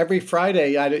 Yeah, every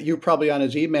Friday, you're probably on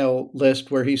his email list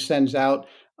where he sends out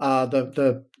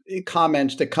the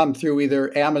comments that come through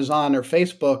either Amazon or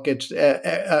Facebook. It's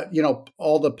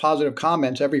all the positive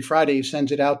comments every Friday. He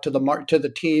sends it out to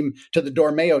the team, to the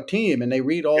Dormeo team, and they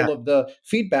read all of the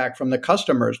feedback from the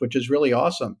customers, which is really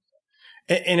awesome.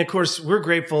 And of course, we're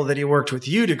grateful that he worked with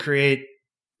you to create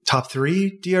top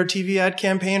 3 DRTV ad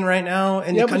campaign right now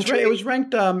in the country. It was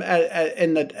ranked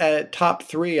in the top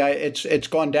 3. It's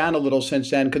gone down a little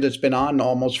since then because it's been on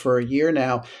almost for a year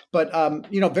now. But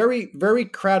very, very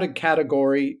crowded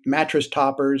category, mattress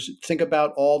toppers. Think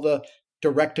about all the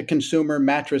direct-to-consumer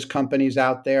mattress companies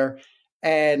out there,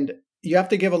 and you have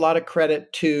to give a lot of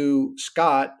credit to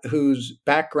Scott, whose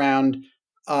background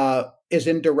is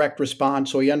in direct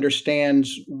response, so he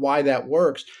understands why that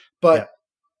works. But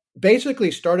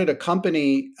basically started a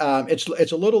company.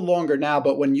 It's a little longer now,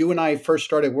 but when you and I first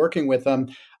started working with them,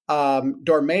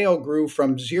 Dormeo grew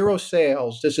from 0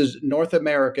 sales. This is North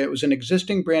America. It was an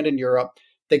existing brand in Europe.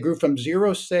 They grew from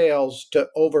 0 sales to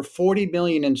over 40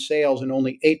 million in sales in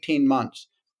only 18 months,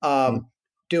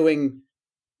 doing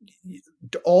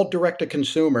all direct to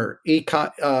consumer,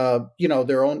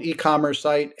 their own e-commerce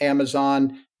site,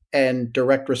 Amazon, and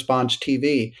direct response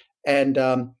TV. And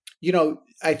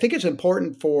I think it's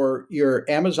important for your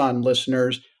Amazon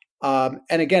listeners. And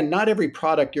again, not every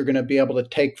product you're going to be able to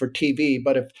take for TV,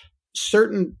 but if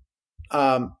certain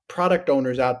product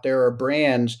owners out there or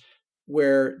brands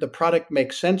where the product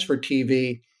makes sense for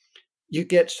TV, you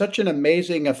get such an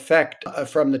amazing effect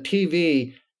from the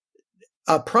TV,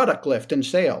 a product lift in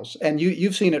sales. And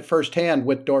you've seen it firsthand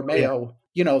with Dormeo.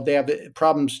 They have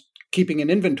problems keeping an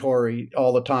inventory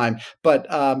all the time. But,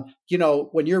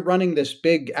 when you're running this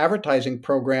big advertising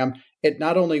program, it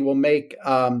not only will make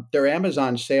their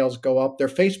Amazon sales go up, their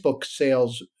Facebook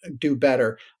sales do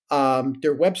better,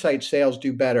 their website sales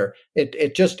do better.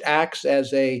 It just acts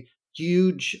as a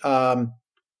huge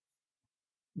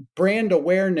brand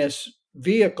awareness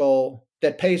vehicle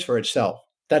that pays for itself.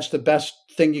 That's the best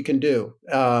thing you can do,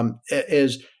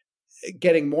 is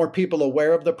getting more people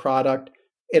aware of the product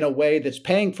in a way that's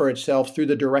paying for itself through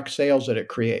the direct sales that it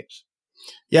creates.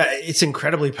 Yeah, it's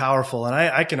incredibly powerful. And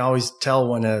I can always tell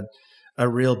when a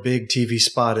real big TV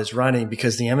spot is running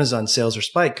because the Amazon sales are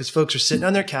spiked because folks are sitting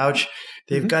on their couch.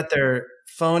 They've got their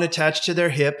phone attached to their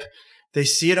hip. They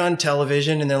see it on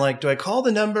television and they're like, do I call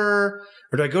the number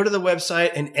or do I go to the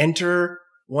website and enter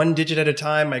 1 digit at a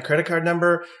time, my credit card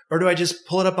number, or do I just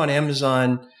pull it up on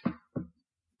Amazon,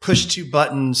 push 2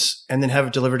 buttons, and then have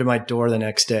it delivered to my door the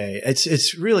next day?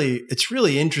 It's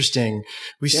really interesting.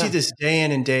 We see this day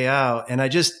in and day out. And I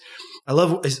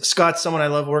love Scott's someone I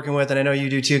love working with. And I know you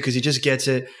do too, because he just gets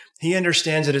it. He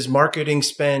understands that his marketing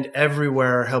spend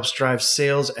everywhere helps drive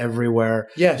sales everywhere.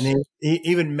 Yes. And he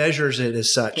even measures it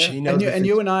as such. Yeah. And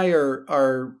you and I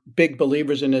are big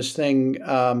believers in this thing,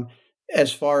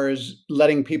 as far as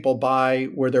letting people buy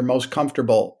where they're most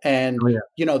comfortable. And,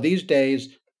 these days,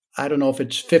 I don't know if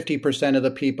it's 50% of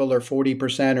the people or 40%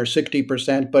 or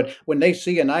 60%, but when they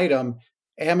see an item,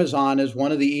 Amazon is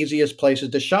one of the easiest places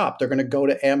to shop. They're going to go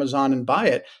to Amazon and buy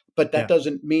it. But that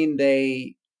doesn't mean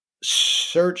they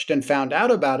searched and found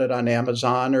out about it on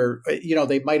Amazon, or,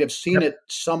 they might have seen it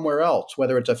somewhere else,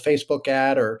 whether it's a Facebook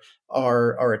ad or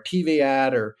a TV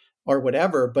ad or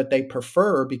whatever, but they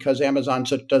prefer, because Amazon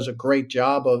does a great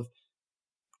job of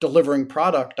delivering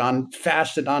product on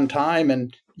fast and on time,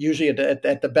 and usually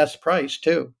at the best price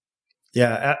too.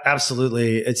 Yeah,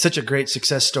 absolutely. It's such a great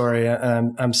success story.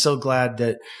 I'm so glad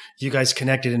that you guys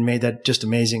connected and made that just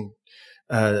amazing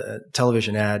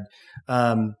television ad.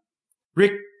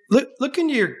 Rick, look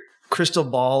into your crystal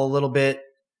ball a little bit.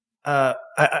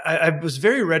 I was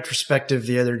very retrospective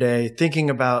the other day, thinking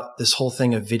about this whole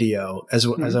thing of video as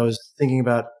I was thinking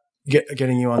about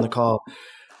getting you on the call.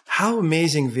 How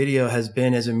amazing video has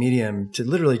been as a medium to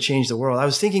literally change the world. I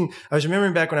was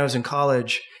remembering back when I was in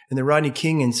college and the Rodney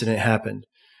King incident happened,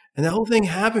 and the whole thing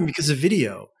happened because of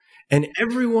video. And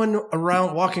everyone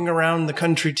walking around the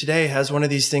country today has one of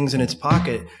these things in its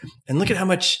pocket. And look at how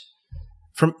much,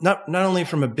 from not only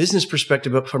from a business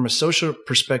perspective, but from a social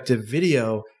perspective,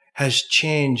 video has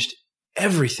changed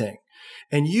everything.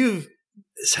 And you've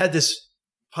had this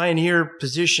pioneer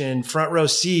position, front row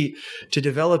seat to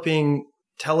developing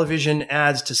television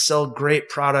ads to sell great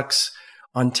products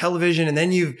on television. And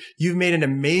then you've made an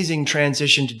amazing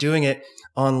transition to doing it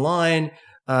online.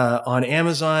 on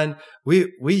Amazon.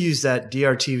 We use that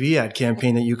DRTV ad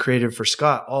campaign that you created for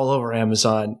Scott all over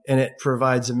Amazon, and it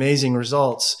provides amazing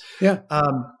results. Yeah.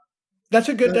 That's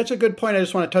a good point. I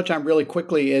just want to touch on really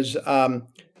quickly is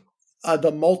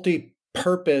the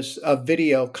multi-purpose of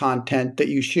video content that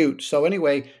you shoot. So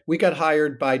anyway, we got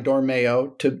hired by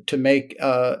Dormeo to make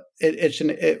it's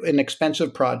an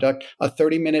expensive product, a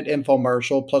 30-minute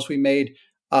infomercial. Plus, we made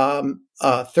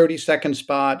 30-second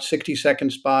spots,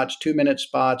 60-second spots, 2-minute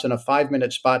spots, and a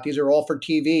 5-minute spot. These are all for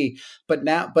TV. But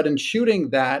in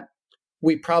shooting that,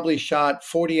 we probably shot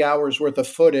 40 hours worth of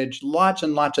footage, lots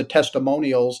and lots of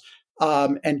testimonials.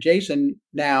 And Jason,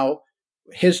 now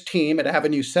his team at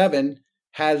Avenue 7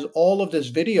 has all of this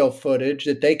video footage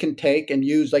that they can take and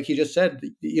use, like you just said,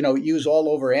 use all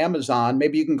over Amazon.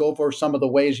 Maybe you can go over some of the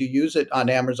ways you use it on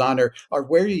Amazon or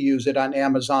where you use it on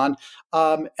Amazon.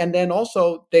 And then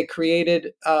also they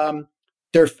created a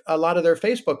lot of their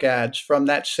Facebook ads from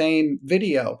that same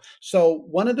video. So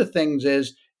one of the things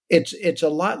is it's a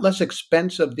lot less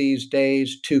expensive these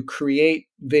days to create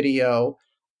video.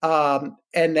 And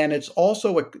then it's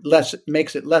also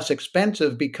makes it less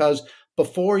expensive because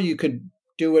before you could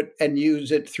do it and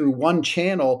use it through one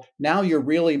channel. Now you're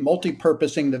really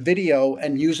multi-purposing the video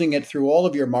and using it through all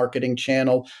of your marketing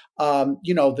channel.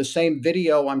 The same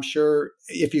video, I'm sure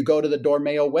if you go to the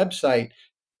Dormeo website,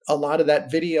 a lot of that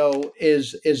video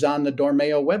is on the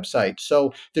Dormeo website.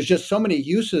 So there's just so many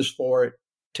uses for it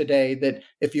today that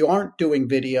if you aren't doing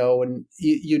video, and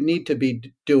you need to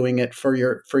be doing it for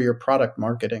your product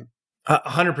marketing.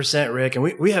 100%, Rick. And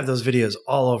we have those videos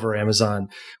all over Amazon.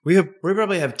 We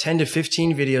probably have 10 to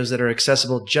 15 videos that are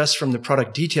accessible just from the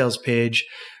product details page.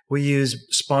 We use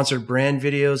sponsored brand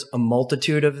videos, a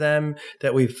multitude of them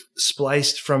that we've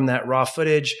spliced from that raw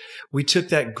footage. We took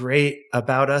that great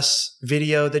About Us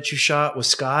video that you shot with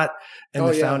Scott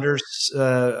and founder's,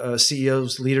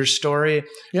 CEO's leader's story.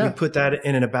 Yeah. We put that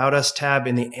in an About Us tab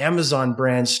in the Amazon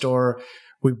brand store.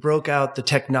 We broke out the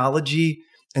technology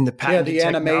and the patented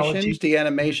technology. the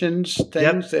animations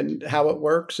things, and how it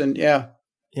works. And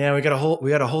we got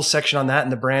a whole section on that in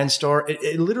the brand store.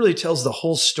 It literally tells the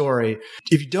whole story.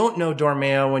 If you don't know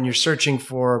Dormeo, when you're searching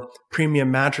for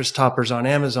premium mattress toppers on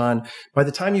Amazon, by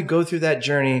the time you go through that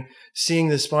journey, seeing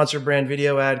the sponsored brand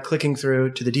video ad, clicking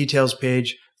through to the details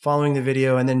page, following the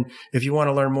video, and then if you want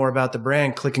to learn more about the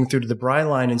brand, clicking through to the Bry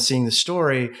line and seeing the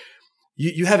story,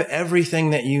 you have everything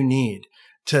that you need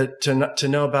to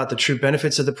know about the true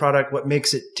benefits of the product, what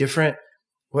makes it different,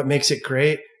 what makes it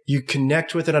great. You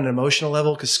connect with it on an emotional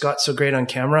level because Scott's so great on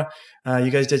camera. You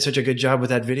guys did such a good job with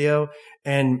that video,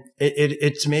 and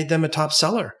it's made them a top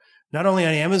seller, not only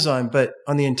on Amazon, but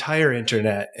on the entire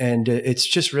internet. And it's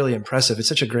just really impressive. It's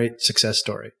such a great success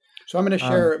story. So I'm going to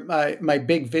share my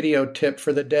big video tip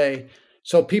for the day.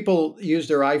 So people use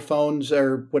their iPhones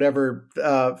or whatever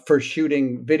for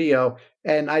shooting video.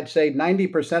 And I'd say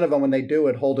 90% of them, when they do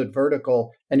it, hold it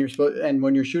vertical. And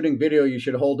when you're shooting video, you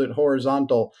should hold it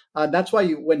horizontal. That's why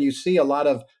when you see a lot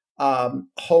of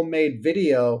homemade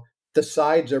video, the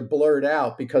sides are blurred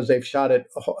out because they've shot it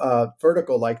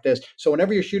vertical like this. So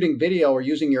whenever you're shooting video or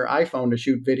using your iPhone to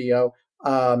shoot video,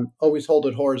 always hold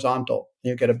it horizontal.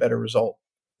 You get a better result.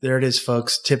 There it is,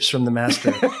 folks. Tips from the master.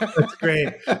 That's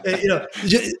great.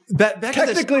 Back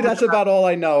technically, that's about all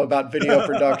I know about video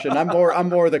production. I'm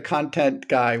more the content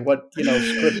guy.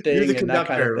 Scripting. You're the conductor, and that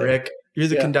kind of thing. Rick. You're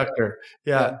the conductor.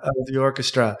 Of the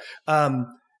orchestra.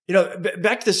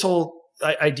 Back to this whole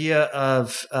idea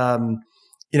of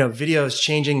videos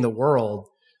changing the world.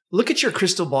 Look at your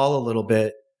crystal ball a little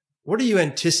bit. What do you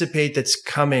anticipate that's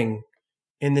coming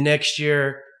in the next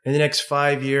year, in the next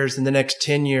 5 years, in the next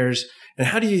 10 years? And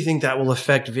how do you think that will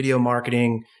affect video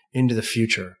marketing into the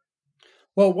future?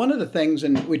 Well, one of the things,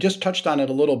 and we just touched on it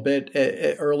a little bit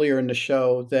earlier in the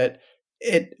show, that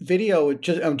video,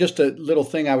 just a little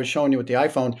thing I was showing you with the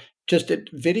iPhone,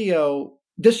 video,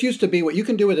 this used to be what you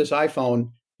can do with this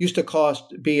iPhone, used to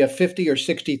be a $50,000 or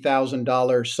 $60,000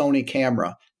 Sony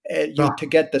camera to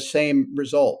get the same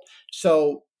result.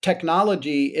 So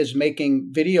technology is making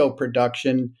video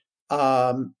production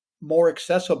more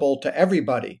accessible to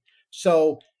everybody.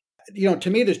 So, to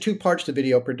me, there's two parts to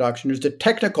video production. There's the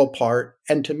technical part.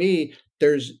 And to me,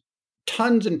 there's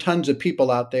tons and tons of people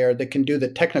out there that can do the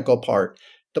technical part.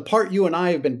 The part you and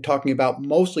I have been talking about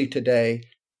mostly today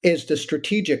is the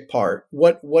strategic part,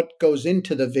 what goes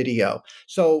into the video.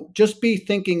 So just be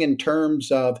thinking in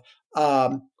terms of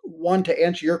one, to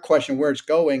answer your question, where it's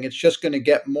going, it's just going to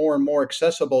get more and more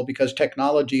accessible because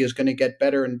technology is going to get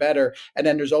better and better. And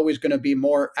then there's always going to be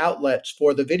more outlets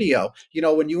for the video.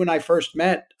 When you and I first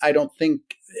met, I don't think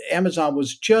Amazon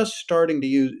was just starting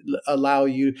to allow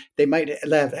you. They might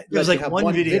let you have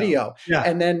one video. Yeah.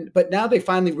 And then, but now they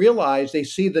finally realize, they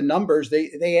see the numbers,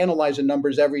 they analyze the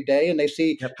numbers every day, and they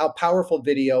see how powerful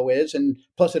video is. And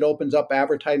plus it opens up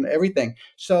advertising, everything.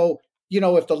 So,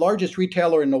 if the largest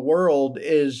retailer in the world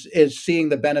is seeing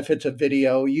the benefits of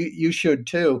video, you should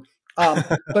too.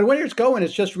 But where it's going,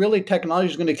 it's just really technology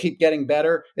is going to keep getting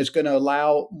better. It's going to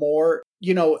allow more.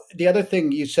 The other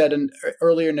thing you said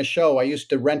earlier in the show, I used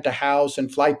to rent a house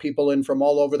and fly people in from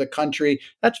all over the country.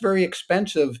 That's very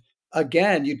expensive.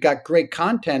 Again, you've got great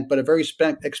content, but a very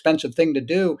expensive thing to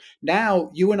do.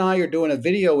 Now, you and I are doing a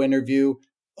video interview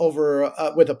over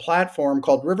with a platform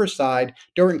called Riverside.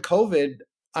 During COVID,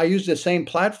 I used the same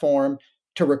platform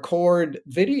to record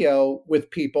video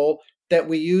with people that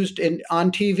we used on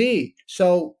TV.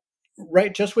 So,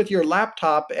 right, just with your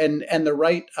laptop and the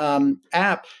right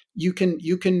app, you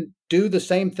can do the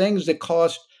same things that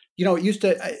cost.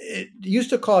 It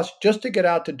used to cost, just to get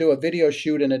out to do a video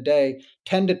shoot in a day,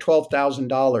 $10,000 to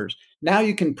 $12,000. Now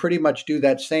you can pretty much do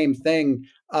that same thing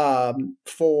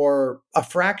for a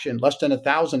fraction, less than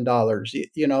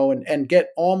 $1,000. And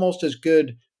get almost as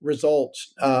good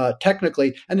results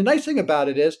technically. And the nice thing about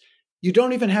it is, you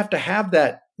don't even have to have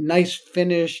that nice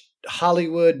finished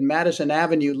Hollywood Madison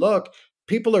Avenue look.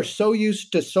 People are so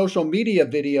used to social media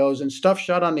videos and stuff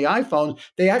shot on the iPhone,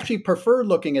 they actually prefer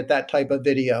looking at that type of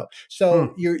video.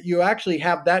 So you actually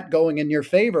have that going in your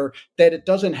favor, that it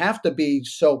doesn't have to be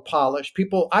so polished.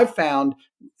 People, I've found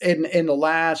in the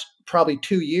last probably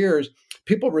 2 years,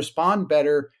 people respond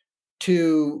better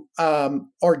to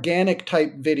organic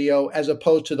type video as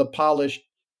opposed to the polished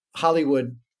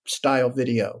Hollywood style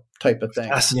video type of thing.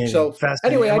 Fascinating. So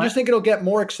Fascinating. anyway, I just think it'll get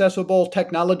more accessible.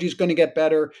 Technology is going to get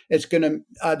better. It's going to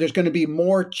there's going to be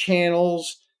more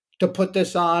channels to put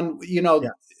this on.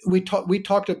 We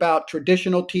talked about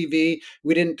traditional TV.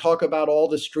 We didn't talk about all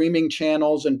the streaming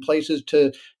channels and places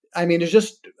to. I mean, it's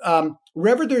just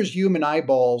wherever there's human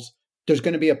eyeballs, there's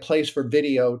going to be a place for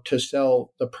video to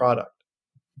sell the product.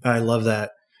 I love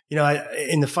that.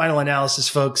 In the final analysis,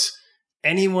 folks,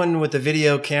 anyone with a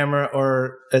video camera,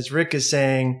 or as Rick is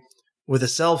saying, with a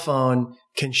cell phone,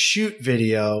 can shoot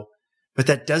video, but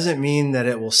that doesn't mean that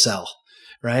it will sell.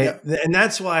 Right. Yeah. And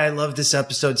that's why I love this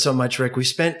episode so much, Rick. We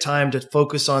spent time to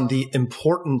focus on the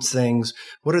important things.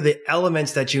 What are the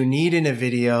elements that you need in a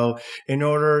video in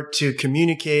order to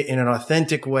communicate in an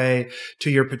authentic way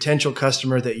to your potential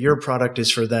customer that your product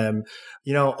is for them?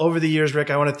 Over the years,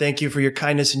 Rick, I want to thank you for your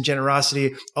kindness and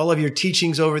generosity, all of your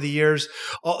teachings over the years.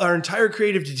 Our entire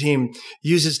creative team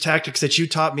uses tactics that you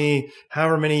taught me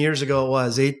however many years ago it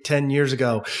was, 8-10 years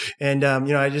ago. And,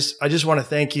 I just want to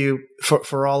thank you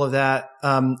for all of that.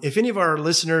 If any of our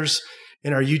listeners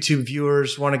and our YouTube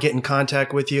viewers want to get in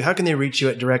contact with you, how can they reach you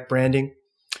at Direct Branding?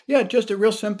 Yeah, just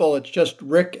real simple. It's just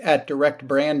Rick at Direct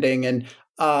Branding and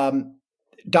 .com,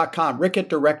 Rick at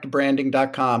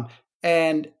directbranding.com.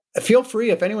 And feel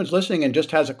free, if anyone's listening and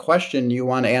just has a question you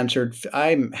want answered,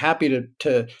 I'm happy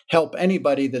to help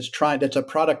anybody that's a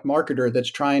product marketer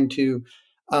that's trying to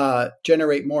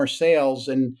generate more sales,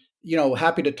 and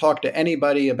happy to talk to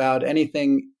anybody about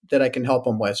anything that I can help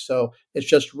them with. So it's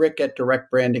just Rick at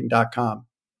directbranding.com.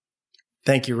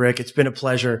 Thank you, Rick. It's been a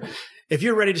pleasure. If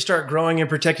you're ready to start growing and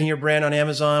protecting your brand on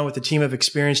Amazon with a team of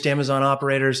experienced Amazon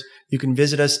operators, you can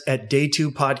visit us at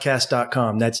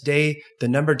day2podcast.com. That's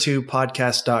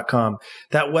day2podcast.com.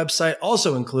 That website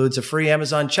also includes a free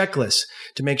Amazon checklist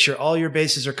to make sure all your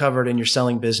bases are covered in your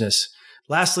selling business.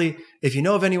 Lastly, if you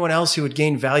know of anyone else who would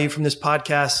gain value from this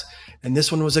podcast, and this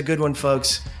one was a good one,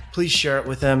 folks, please share it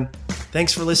with them.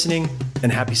 Thanks for listening,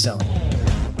 and happy selling.